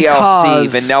 Pepper, That's TLC,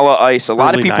 because Vanilla Ice. A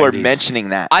lot of early people are 90s. mentioning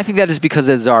that. I think that is because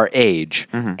it's our age.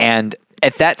 And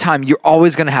at that time, you're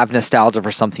always going to have nostalgia for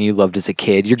something you loved as a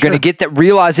kid. You're going to get that,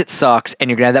 realize it sucks,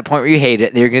 and you're going to have that point where you hate it,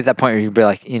 and you're going to get that point where you'll be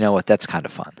like, you know what, that's kind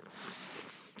of fun.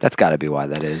 That's got to be why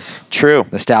that is. True.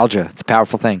 Nostalgia. It's a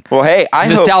powerful thing. Well, hey, I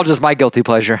hope Nostalgia is my guilty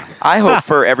pleasure.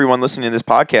 for everyone listening to this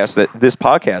podcast that this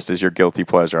podcast is your guilty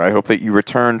pleasure. I hope that you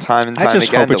return time and I time just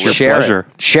again hope it's to your listen. Share pleasure.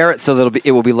 it. Share it so that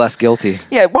it will be less guilty.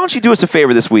 Yeah, why don't you do us a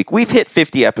favor this week? We've hit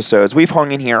 50 episodes. We've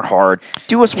hung in here hard.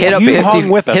 Do us Hit one up You favor. 50, hung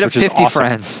with us, hit up which is 50 awesome.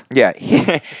 friends.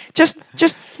 Yeah,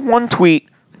 just one tweet,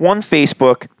 one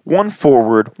Facebook, one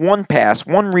forward, one pass,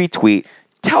 one retweet.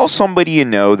 Tell somebody you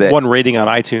know that One rating on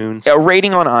iTunes. a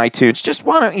rating on iTunes. Just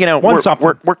want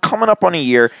to, we're coming up on a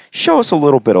year. Show us a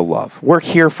little bit of love. We're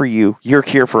here for you. You're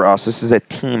here for us. This is a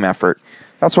team effort.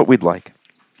 That's what we'd like.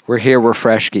 We're here. We're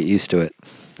fresh. Get used to it.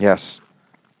 Yes.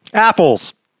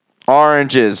 Apples.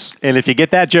 Oranges. And if you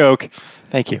get that joke,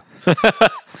 thank you.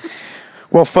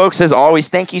 Well, folks, as always,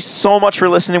 thank you so much for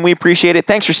listening. We appreciate it.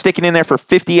 Thanks for sticking in there for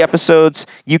 50 episodes.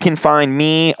 You can find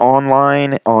me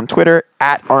online on Twitter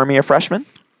at Army of Freshmen.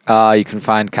 You can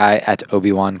find Kai at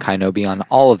Obi-Wan Kainobi on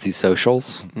all of these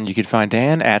socials. And you can find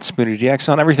Dan at SpoonerDX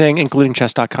on everything, including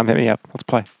chess.com. Hit me up. Let's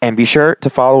play. And be sure to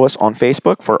follow us on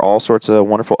Facebook for all sorts of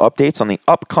wonderful updates on the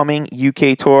upcoming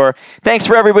UK tour. Thanks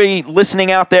for everybody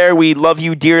listening out there. We love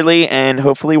you dearly, and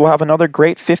hopefully we'll have another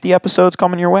great 50 episodes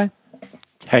coming your way.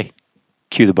 Hey,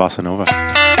 cue the bossa nova.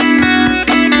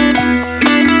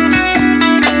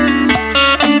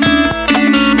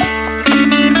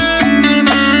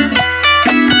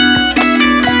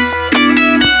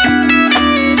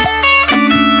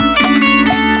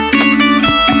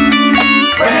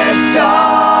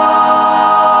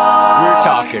 We're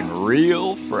talking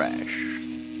real